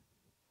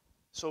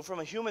 So from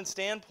a human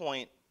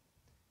standpoint,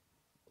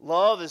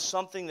 love is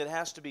something that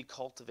has to be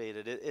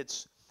cultivated.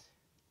 It's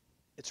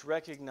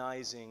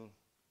recognizing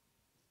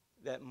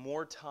that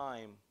more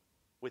time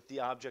with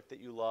the object that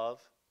you love,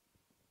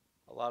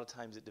 a lot of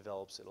times it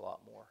develops it a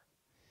lot more.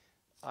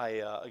 I'm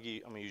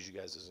going to use you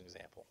guys as an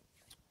example.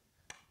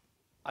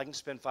 I can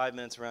spend 5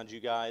 minutes around you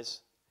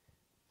guys,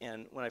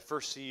 and when I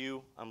first see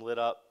you, I'm lit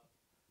up,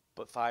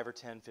 but 5 or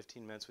 10,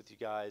 15 minutes with you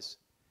guys,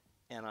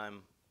 and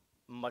I'm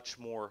much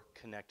more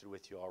connected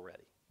with you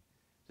already.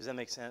 Does that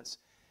make sense?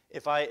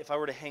 If I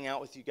were to hang out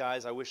with you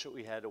guys, I wish that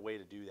we had a way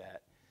to do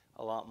that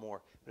a lot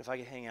more. But if I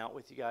could hang out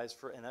with you guys,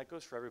 and that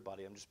goes for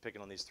everybody, I'm just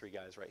picking on these 3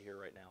 guys right here,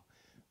 right now.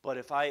 But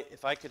if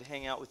I could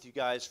hang out with you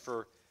guys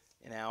for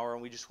an hour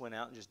and we just went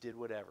out and just did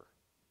whatever,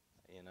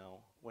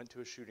 went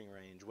to a shooting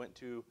range, went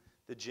to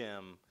the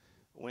gym,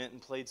 went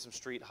and played some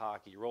street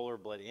hockey,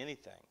 rollerblading,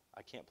 anything.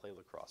 I can't play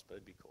lacrosse, but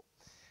it'd be cool.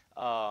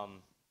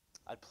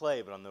 I'd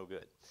play, but I'm no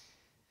good.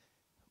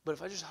 But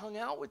if I just hung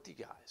out with you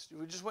guys,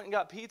 we just went and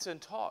got pizza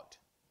and talked.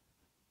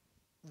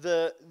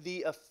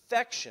 The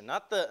affection,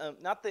 not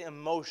the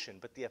emotion,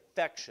 but the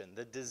affection,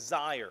 the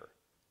desire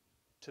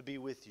to be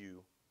with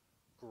you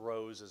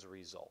grows as a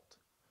result.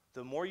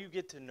 The more you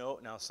get to know,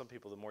 now some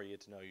people, the more you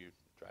get to know you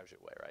drives you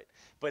away, right?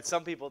 But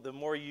some people, the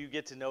more you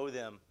get to know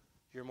them,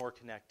 you're more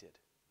connected.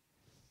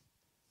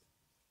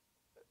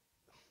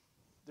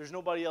 There's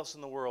nobody else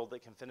in the world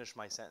that can finish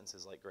my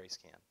sentences like Grace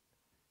can.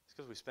 It's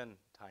because we spend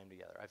time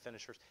together. I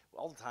finish hers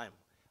all the time.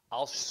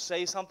 I'll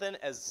say something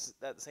at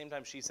the same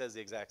time she says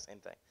the exact same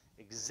thing.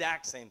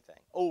 Exact same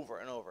thing, over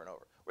and over and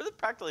over. We're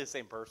practically the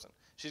same person.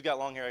 She's got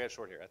long hair, I got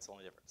short hair. That's the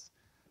only difference.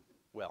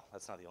 Well,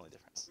 that's not the only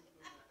difference.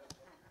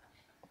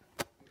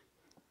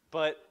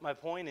 But my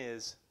point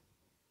is,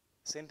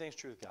 same thing's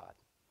true with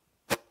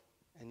God.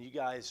 And you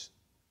guys,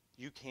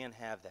 you can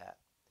have that.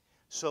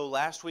 So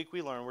last week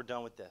we learned, we're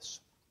done with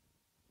this.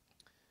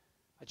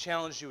 I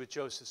challenged you with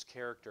Joseph's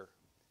character.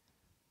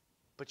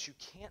 But you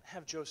can't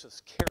have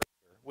Joseph's character,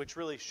 which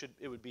really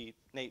it would be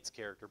Nate's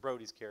character,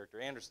 Brody's character,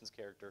 Anderson's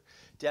character,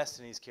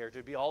 Destiny's character.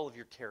 It would be all of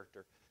your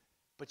character.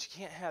 But you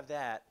can't have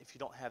that if you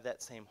don't have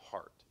that same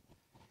heart.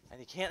 And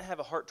you can't have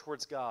a heart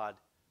towards God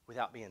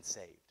without being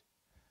saved.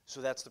 So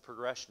that's the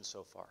progression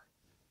so far.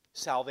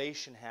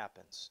 Salvation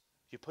happens.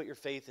 You put your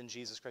faith in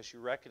Jesus Christ.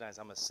 You recognize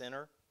I'm a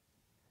sinner,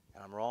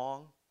 and I'm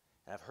wrong,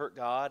 and I've hurt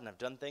God, and I've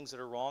done things that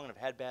are wrong, and I've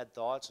had bad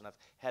thoughts, and I've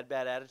had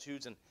bad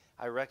attitudes, and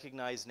I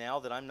recognize now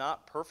that I'm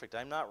not perfect.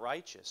 I'm not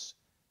righteous.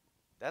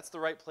 That's the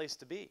right place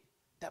to be.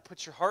 That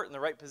puts your heart in the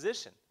right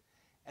position.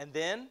 And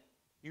then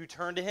you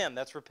turn to Him.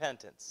 That's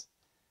repentance.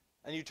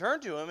 And you turn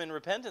to Him in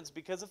repentance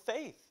because of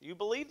faith. You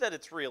believe that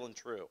it's real and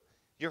true.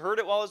 You heard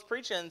it while I was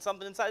preaching, and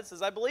something inside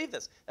says, I believe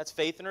this. That's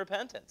faith and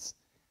repentance.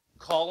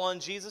 Call on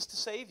Jesus to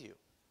save you.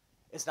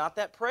 It's not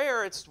that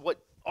prayer. It's what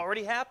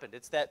already happened.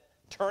 It's that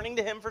turning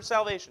to Him for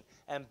salvation.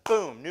 And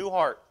boom, new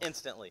heart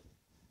instantly.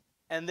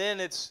 And then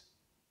it's,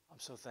 I'm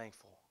so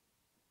thankful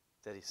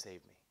that He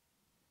saved me.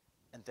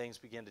 And things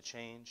begin to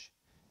change,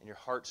 and your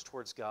heart's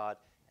towards God,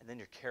 and then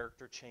your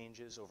character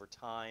changes over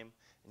time,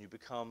 and you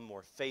become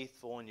more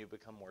faithful, and you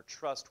become more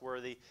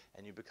trustworthy,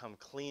 and you become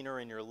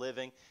cleaner in your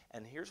living.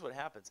 And here's what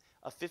happens.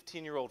 A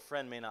 15-year-old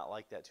friend may not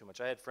like that too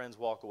much. I had friends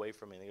walk away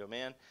from me, and they go,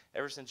 man,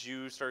 ever since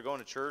you started going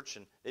to church,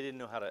 and they didn't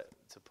know how to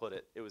put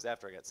it. It was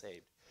after I got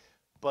saved.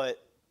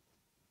 But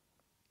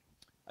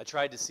I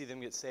tried to see them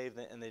get saved,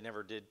 and they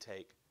never did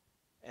take.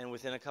 And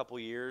within a couple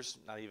years,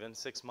 not even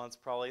 6 months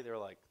probably, they were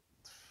like,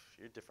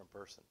 you're a different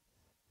person.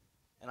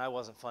 And I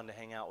wasn't fun to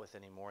hang out with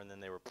anymore, and then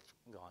they were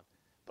gone.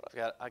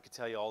 But I could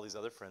tell you all these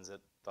other friends that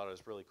thought it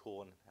was really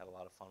cool and had a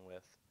lot of fun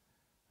with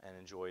and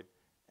enjoyed.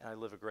 And I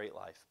live a great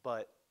life.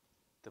 But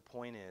the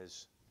point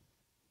is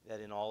that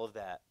in all of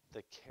that,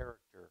 the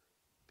character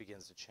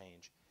begins to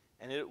change.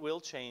 And it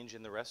will change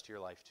in the rest of your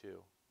life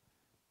too.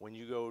 When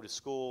you go to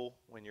school,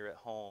 when you're at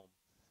home,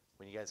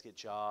 when you guys get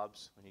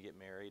jobs, when you get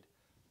married,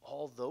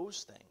 all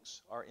those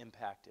things are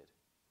impacted.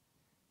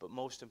 But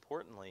most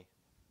importantly,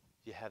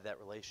 you have that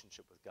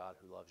relationship with God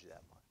who loves you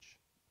that much.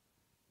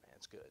 Man,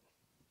 it's good.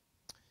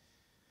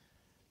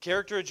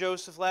 Character of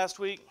Joseph last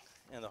week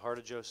and the heart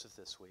of Joseph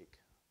this week.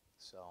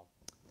 So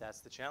that's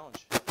the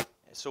challenge.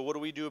 So what do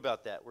we do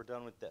about that? We're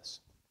done with this.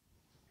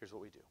 Here's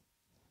what we do.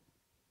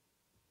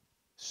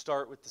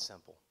 Start with the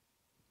simple.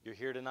 You're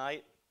here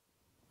tonight?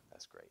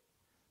 That's great.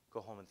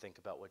 Go home and think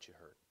about what you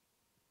heard.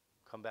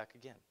 Come back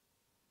again.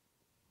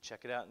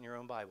 Check it out in your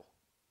own Bible.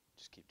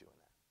 Just keep doing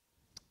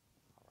that.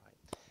 All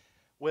right.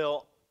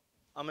 Well,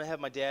 I'm going to have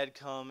my dad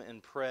come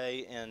and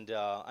pray, and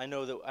I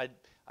know that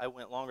I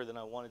went longer than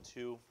I wanted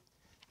to,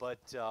 but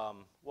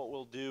what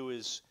we'll do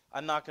is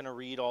I'm not going to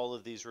read all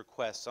of these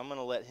requests. I'm going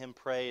to let him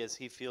pray as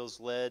he feels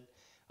led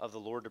of the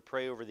Lord to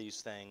pray over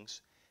these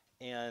things,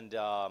 and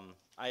I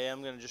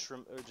am going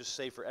to just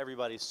say for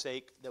everybody's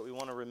sake that we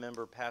want to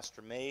remember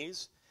Pastor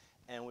Mays,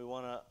 and we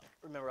want to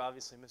remember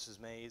obviously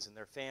Mrs. Mays and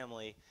their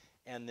family,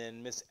 and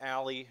then Miss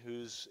Allie,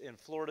 who's in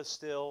Florida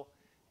still,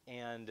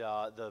 and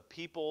the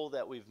people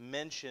that we've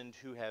mentioned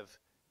who have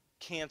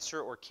cancer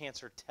or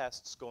cancer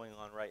tests going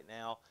on right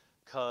now,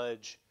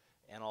 Cudge,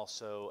 and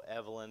also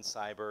Evelyn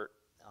Seibert,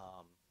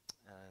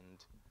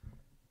 and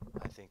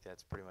I think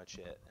that's pretty much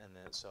it. And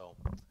then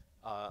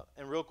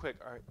and real quick,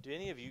 do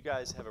any of you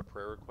guys have a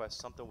prayer request,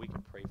 something we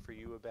can pray for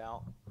you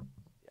about?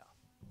 Yeah.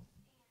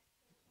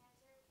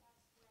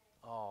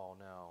 Oh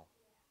no.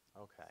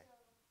 Okay.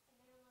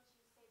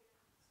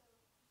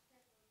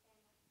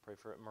 Pray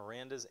for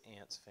Miranda's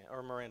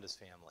Miranda's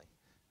family.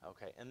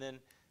 Okay, and then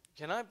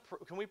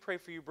can we pray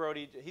for you,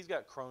 Brody? He's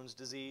got Crohn's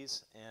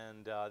disease,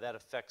 and that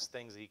affects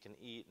things that he can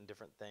eat and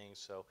different things.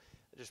 So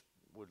I just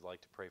would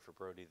like to pray for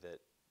Brody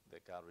that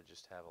God would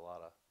just have a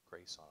lot of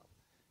grace on him.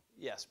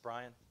 Yes,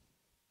 Brian.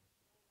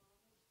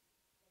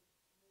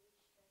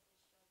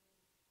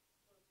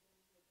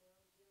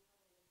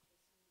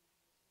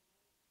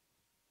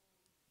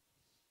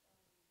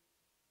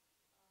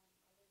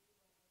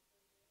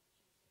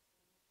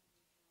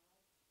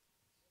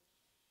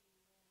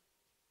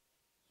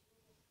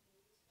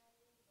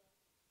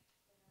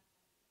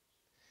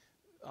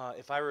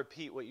 If I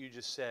repeat what you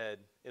just said,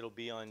 it'll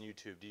be on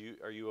YouTube.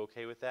 Are you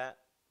okay with that?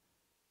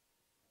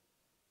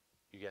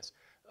 You guess.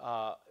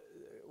 Uh,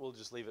 we'll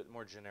just leave it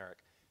more generic.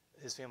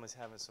 His family's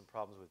having some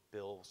problems with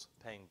bills,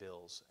 paying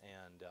bills,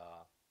 and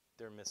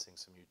they're missing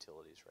some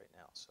utilities right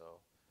now. So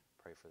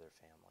pray for their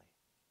family.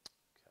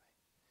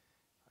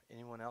 Okay.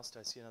 Anyone else? Did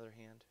I see another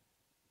hand?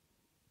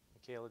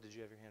 Michaela, did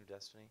you have your hand of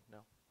destiny? No?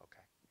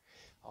 Okay.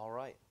 All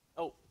right.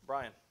 Oh,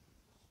 Brian.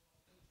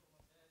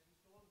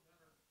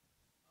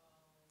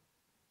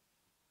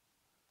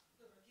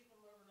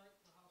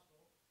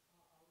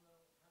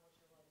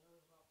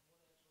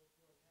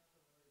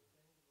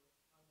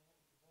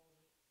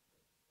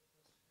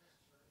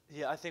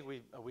 Yeah, I think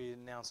we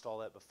announced all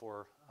that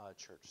before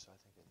church, so I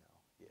think they know.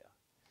 Yeah.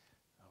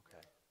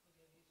 Okay.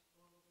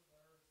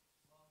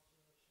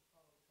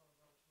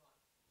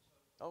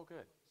 Oh,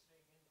 good.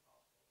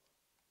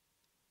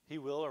 He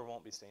will or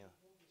won't be staying?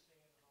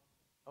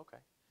 Okay.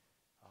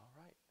 All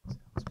right.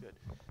 Sounds good.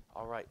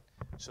 All right.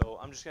 So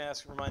I'm just going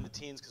to remind the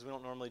teens, because we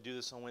don't normally do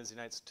this on Wednesday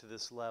nights to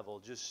this level.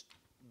 Just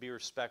be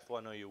respectful.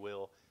 I know you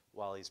will,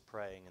 while he's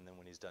praying, and then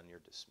when he's done, you're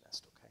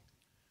dismissed. Okay.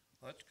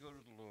 Let's go to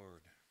the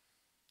Lord.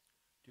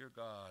 Dear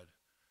God,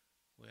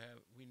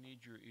 we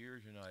need your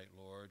ear tonight,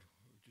 Lord.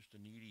 We're just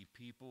a needy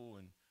people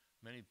and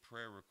many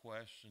prayer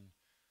requests, and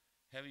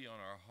heavy on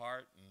our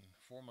heart and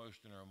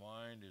foremost in our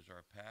mind is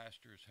our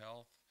pastor's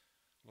health.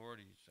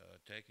 Lord, he's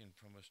taken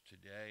from us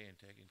today and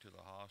taken to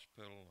the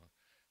hospital,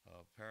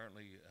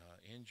 apparently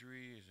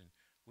injuries, and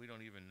we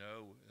don't even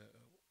know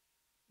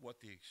what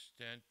the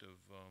extent of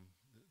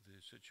the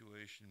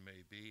situation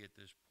may be at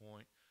this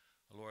point.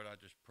 Lord, I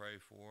just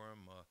pray for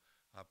him.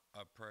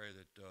 I pray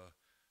that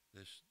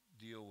this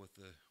deal with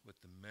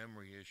the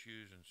memory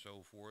issues and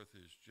so forth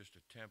is just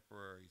a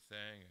temporary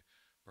thing,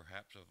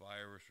 perhaps a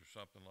virus or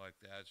something like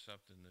that,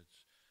 something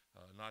that's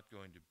not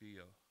going to be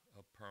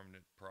a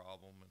permanent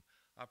problem. And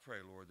I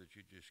pray, Lord, that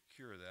you just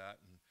cure that,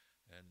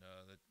 and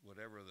that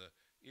whatever the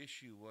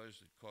issue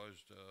was that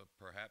caused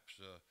perhaps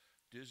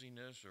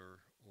dizziness or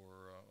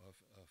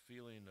a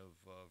feeling of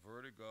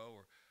vertigo,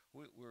 or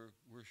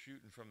we're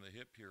shooting from the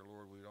hip here,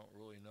 Lord. We don't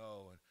really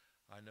know, and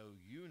I know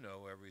you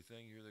know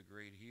everything. You're the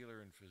great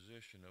healer and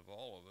physician of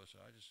all of us.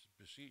 I just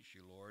beseech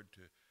you, Lord,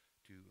 to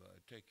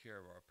take care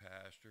of our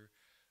pastor.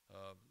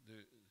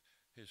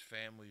 His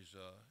family's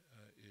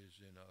is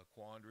in a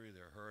quandary.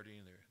 They're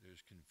hurting.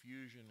 There's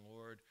confusion,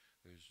 Lord.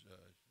 There's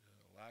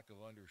lack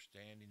of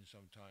understanding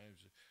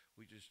sometimes.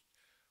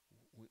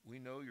 We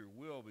know your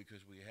will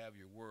because we have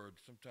your word.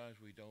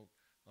 Sometimes we don't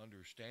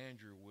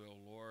understand your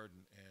will, Lord,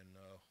 and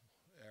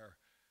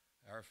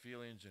our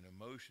feelings and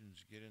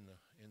emotions get in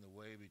the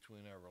way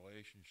between our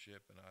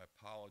relationship, and I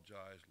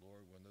apologize,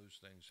 Lord, when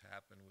those things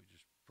happen. We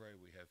just pray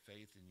we have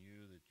faith in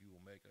you that you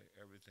will make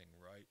everything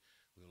right.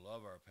 We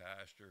love our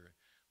pastor.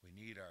 We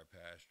need our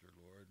pastor,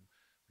 Lord.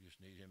 We just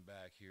need him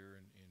back here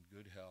in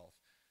good health.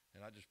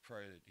 And I just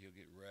pray that he'll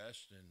get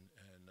rest, and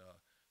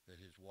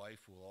that his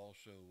wife will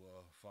also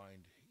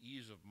find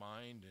ease of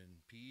mind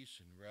and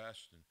peace and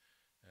rest,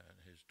 and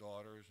his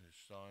daughters and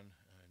his son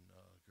and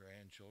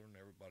grandchildren,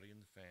 everybody in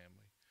the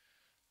family.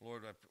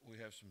 Lord, we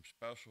have some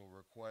special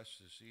requests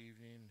this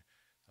evening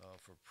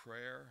for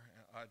prayer.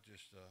 I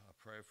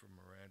pray for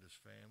Miranda's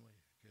family.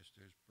 I guess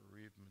there's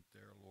bereavement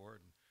there,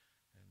 Lord,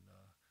 and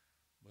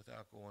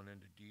without going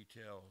into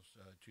details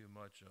too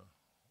much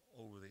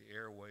over the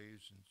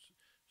airwaves and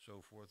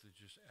so forth, I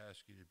just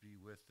ask you to be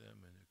with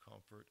them and to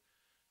comfort,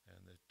 and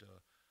that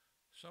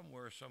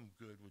somewhere some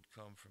good would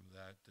come from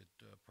that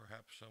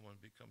perhaps someone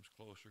becomes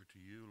closer to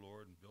you,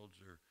 Lord, and builds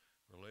their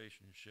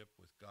relationship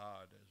with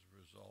God as a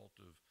result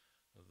of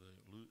the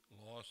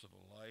loss of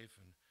a life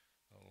and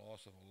a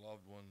loss of a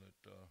loved one, that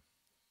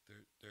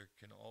there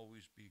can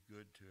always be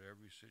good to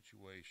every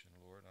situation,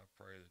 Lord. I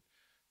pray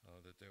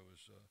that there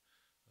was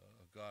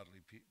a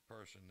godly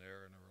person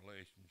there in a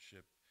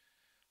relationship.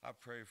 I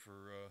pray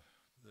for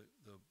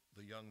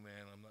the young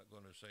man, I'm not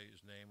going to say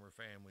his name or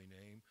family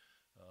name,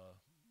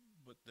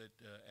 but that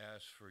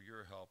asks for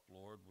your help,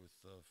 Lord, with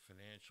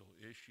financial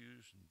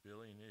issues and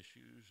billing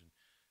issues,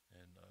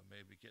 and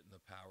maybe getting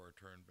the power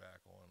turned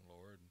back on,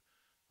 Lord. And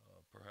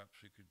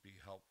perhaps we could be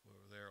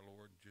helpful there,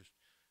 Lord, just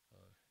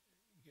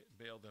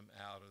bail them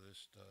out of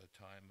this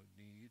time of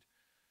need.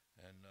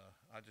 And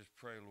I just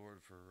pray,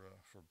 Lord,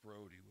 for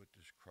Brody with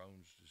this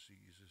Crohn's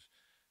disease.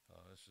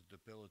 It's a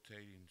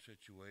debilitating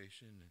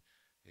situation.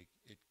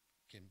 It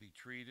can be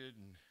treated,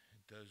 and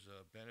it does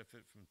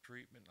benefit from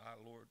treatment.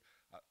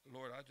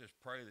 Lord, I just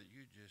pray that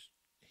you just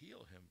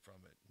heal him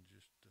from it and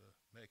just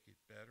make it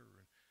better,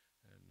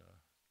 and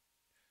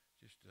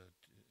just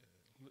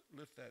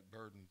lift that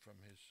burden from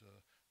his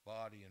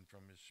body and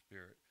from his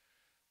spirit.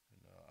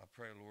 And I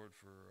pray, Lord,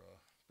 for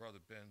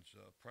Brother Ben's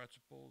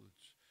principal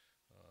that's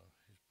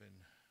has been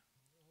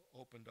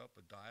opened up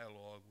a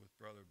dialogue with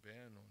Brother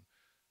Ben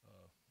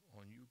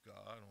on you,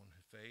 God, on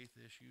faith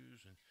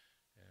issues, and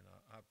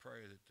I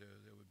pray that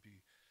there would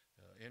be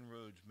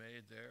inroads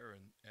made there,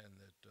 and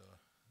that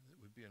it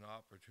would be an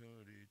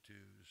opportunity to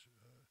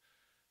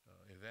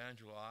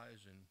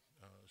evangelize and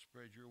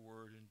spread your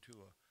word into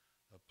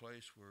a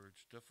place where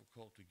it's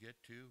difficult to get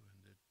to, and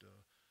that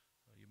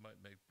you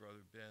might make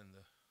Brother Ben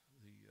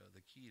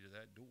the key to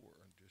that door,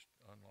 and just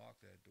unlock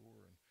that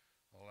door and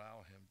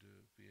allow him to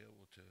be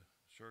able to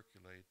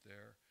circulate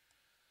there.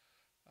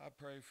 I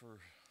pray for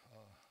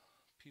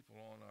people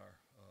on our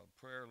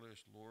prayer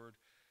list, Lord,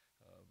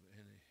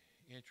 in the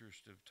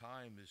interest of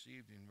time this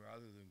evening,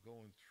 rather than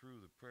going through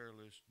the prayer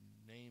list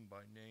name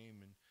by name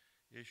and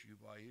issue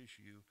by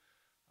issue.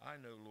 I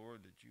know,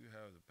 Lord, that you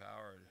have the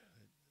power,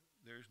 that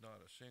there's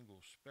not a single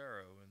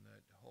sparrow in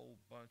that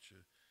whole bunch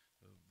of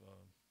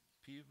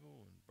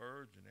people and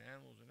birds and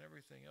animals and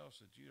everything else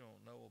that you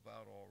don't know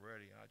about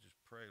already. I just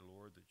pray,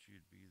 Lord, that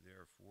you'd be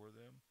there for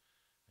them,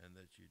 and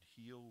that you'd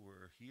heal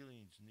where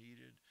healing's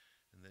needed,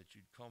 and that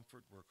you'd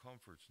comfort where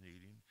comfort's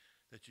needed,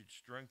 that you'd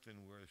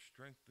strengthen where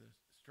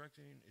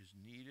strengthening is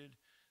needed,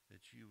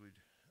 that you would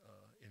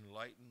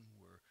enlighten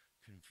where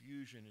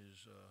confusion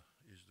is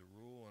the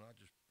rule. And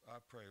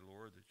I pray,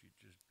 Lord, that you'd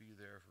just be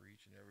there for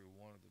each and every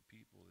one of the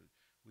people that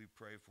we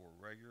pray for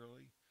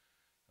regularly.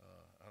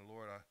 And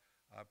Lord,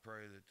 I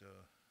pray that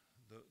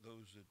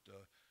those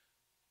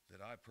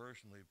that I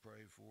personally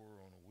pray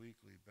for on a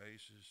weekly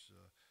basis,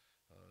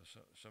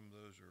 some of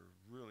those are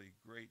really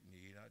great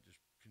need. I just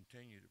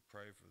continue to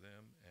pray for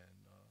them, and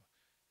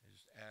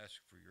just ask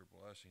for your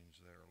blessings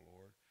there,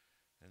 Lord.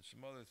 And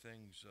some other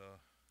things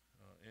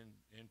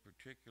in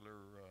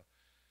particular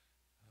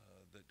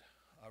that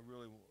I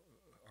really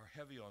are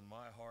heavy on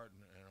my heart,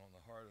 and on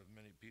the heart of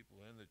many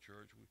people in the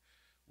church.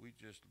 We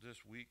just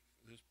this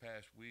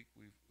past week,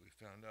 we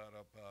found out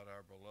about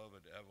our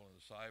beloved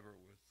Evelyn Seibert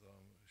with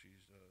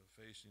she's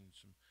facing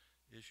some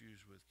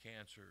issues with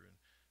cancer, and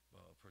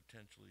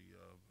potentially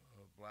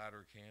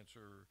bladder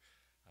cancer,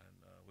 and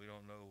we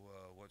don't know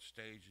what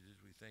stage it is.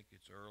 We think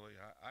it's early.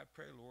 I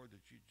pray, Lord,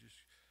 that you just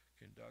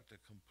conduct a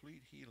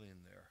complete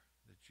healing there,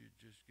 that you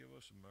just give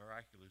us a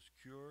miraculous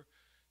cure,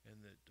 and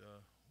that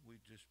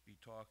we'd just be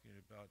talking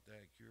about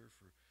that cure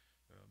for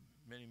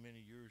many, many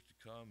years to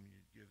come.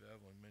 You'd give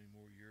Evelyn many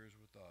more years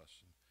with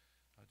us. And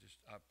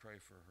I pray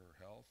for her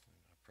health, and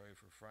I pray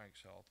for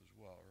Frank's health as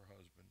well. Her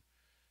husband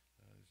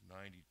is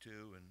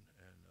 92, and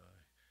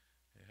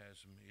he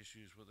has some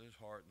issues with his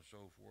heart and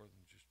so forth,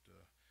 and just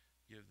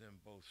give them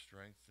both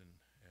strength, and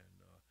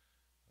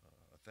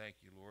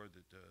thank you, Lord,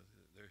 that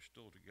they're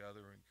still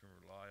together and can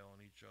rely on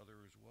each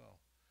other as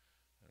well.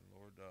 And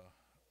Lord,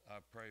 I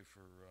pray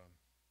for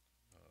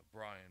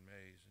Brian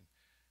Mays and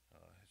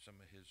some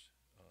of his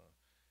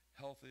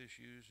health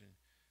issues, and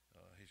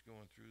he's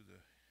going through the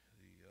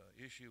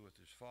issue with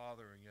his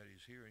father, and yet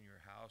he's here in your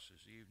house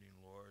this evening,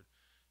 Lord,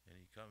 and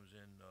he comes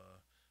in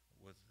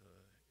with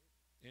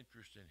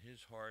interest in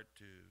his heart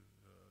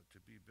to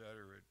be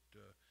better at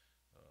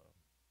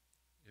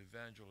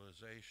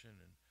evangelization,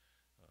 and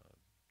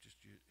just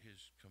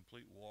his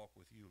complete walk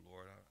with you,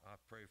 Lord. I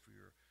pray for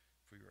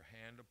your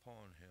hand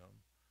upon him.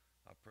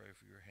 I pray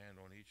for your hand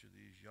on each of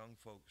these young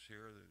folks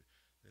here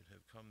that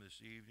have come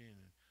this evening,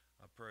 and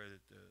I pray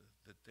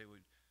that they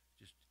would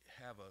just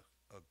have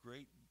a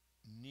great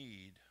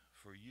need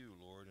for you,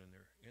 Lord,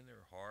 in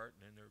their heart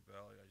and in their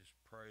belly. I just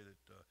pray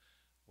that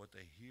what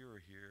they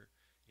hear here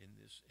in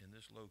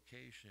this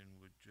location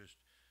would just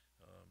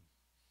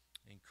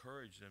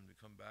encourage them to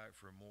come back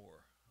for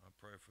more. I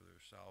pray for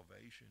their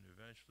salvation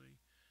eventually,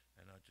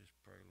 and I just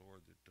pray,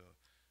 Lord,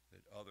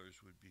 that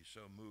others would be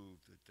so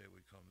moved that they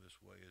would come this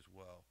way as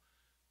well.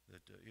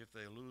 That if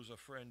they lose a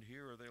friend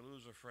here or they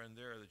lose a friend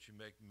there, that you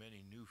make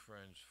many new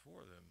friends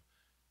for them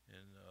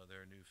in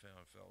their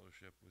newfound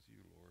fellowship with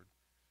you, Lord.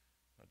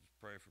 I just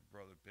pray for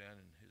Brother Ben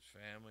and his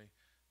family.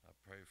 I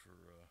pray for,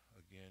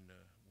 again,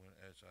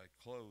 as I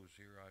close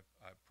here,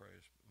 I pray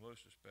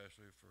most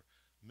especially for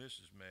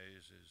Mrs.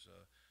 Mays.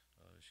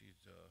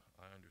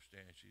 I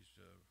understand she's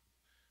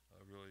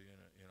really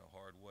in a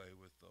hard way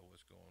with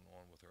what's going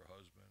on with her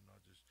husband.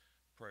 I just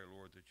pray,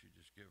 Lord, that you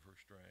just give her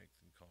strength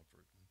and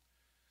comfort. And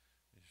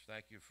just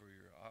thank you for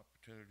your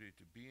opportunity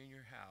to be in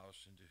your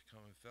house and to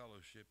come in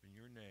fellowship in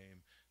your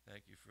name.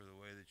 Thank you for the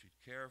way that you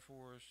care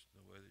for us,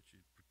 the way that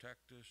you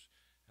protect us.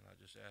 And I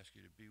just ask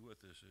you to be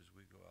with us as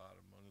we go out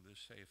among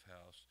this safe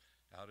house,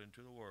 out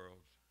into the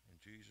world.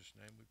 In Jesus'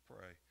 name we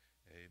pray.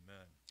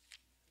 Amen.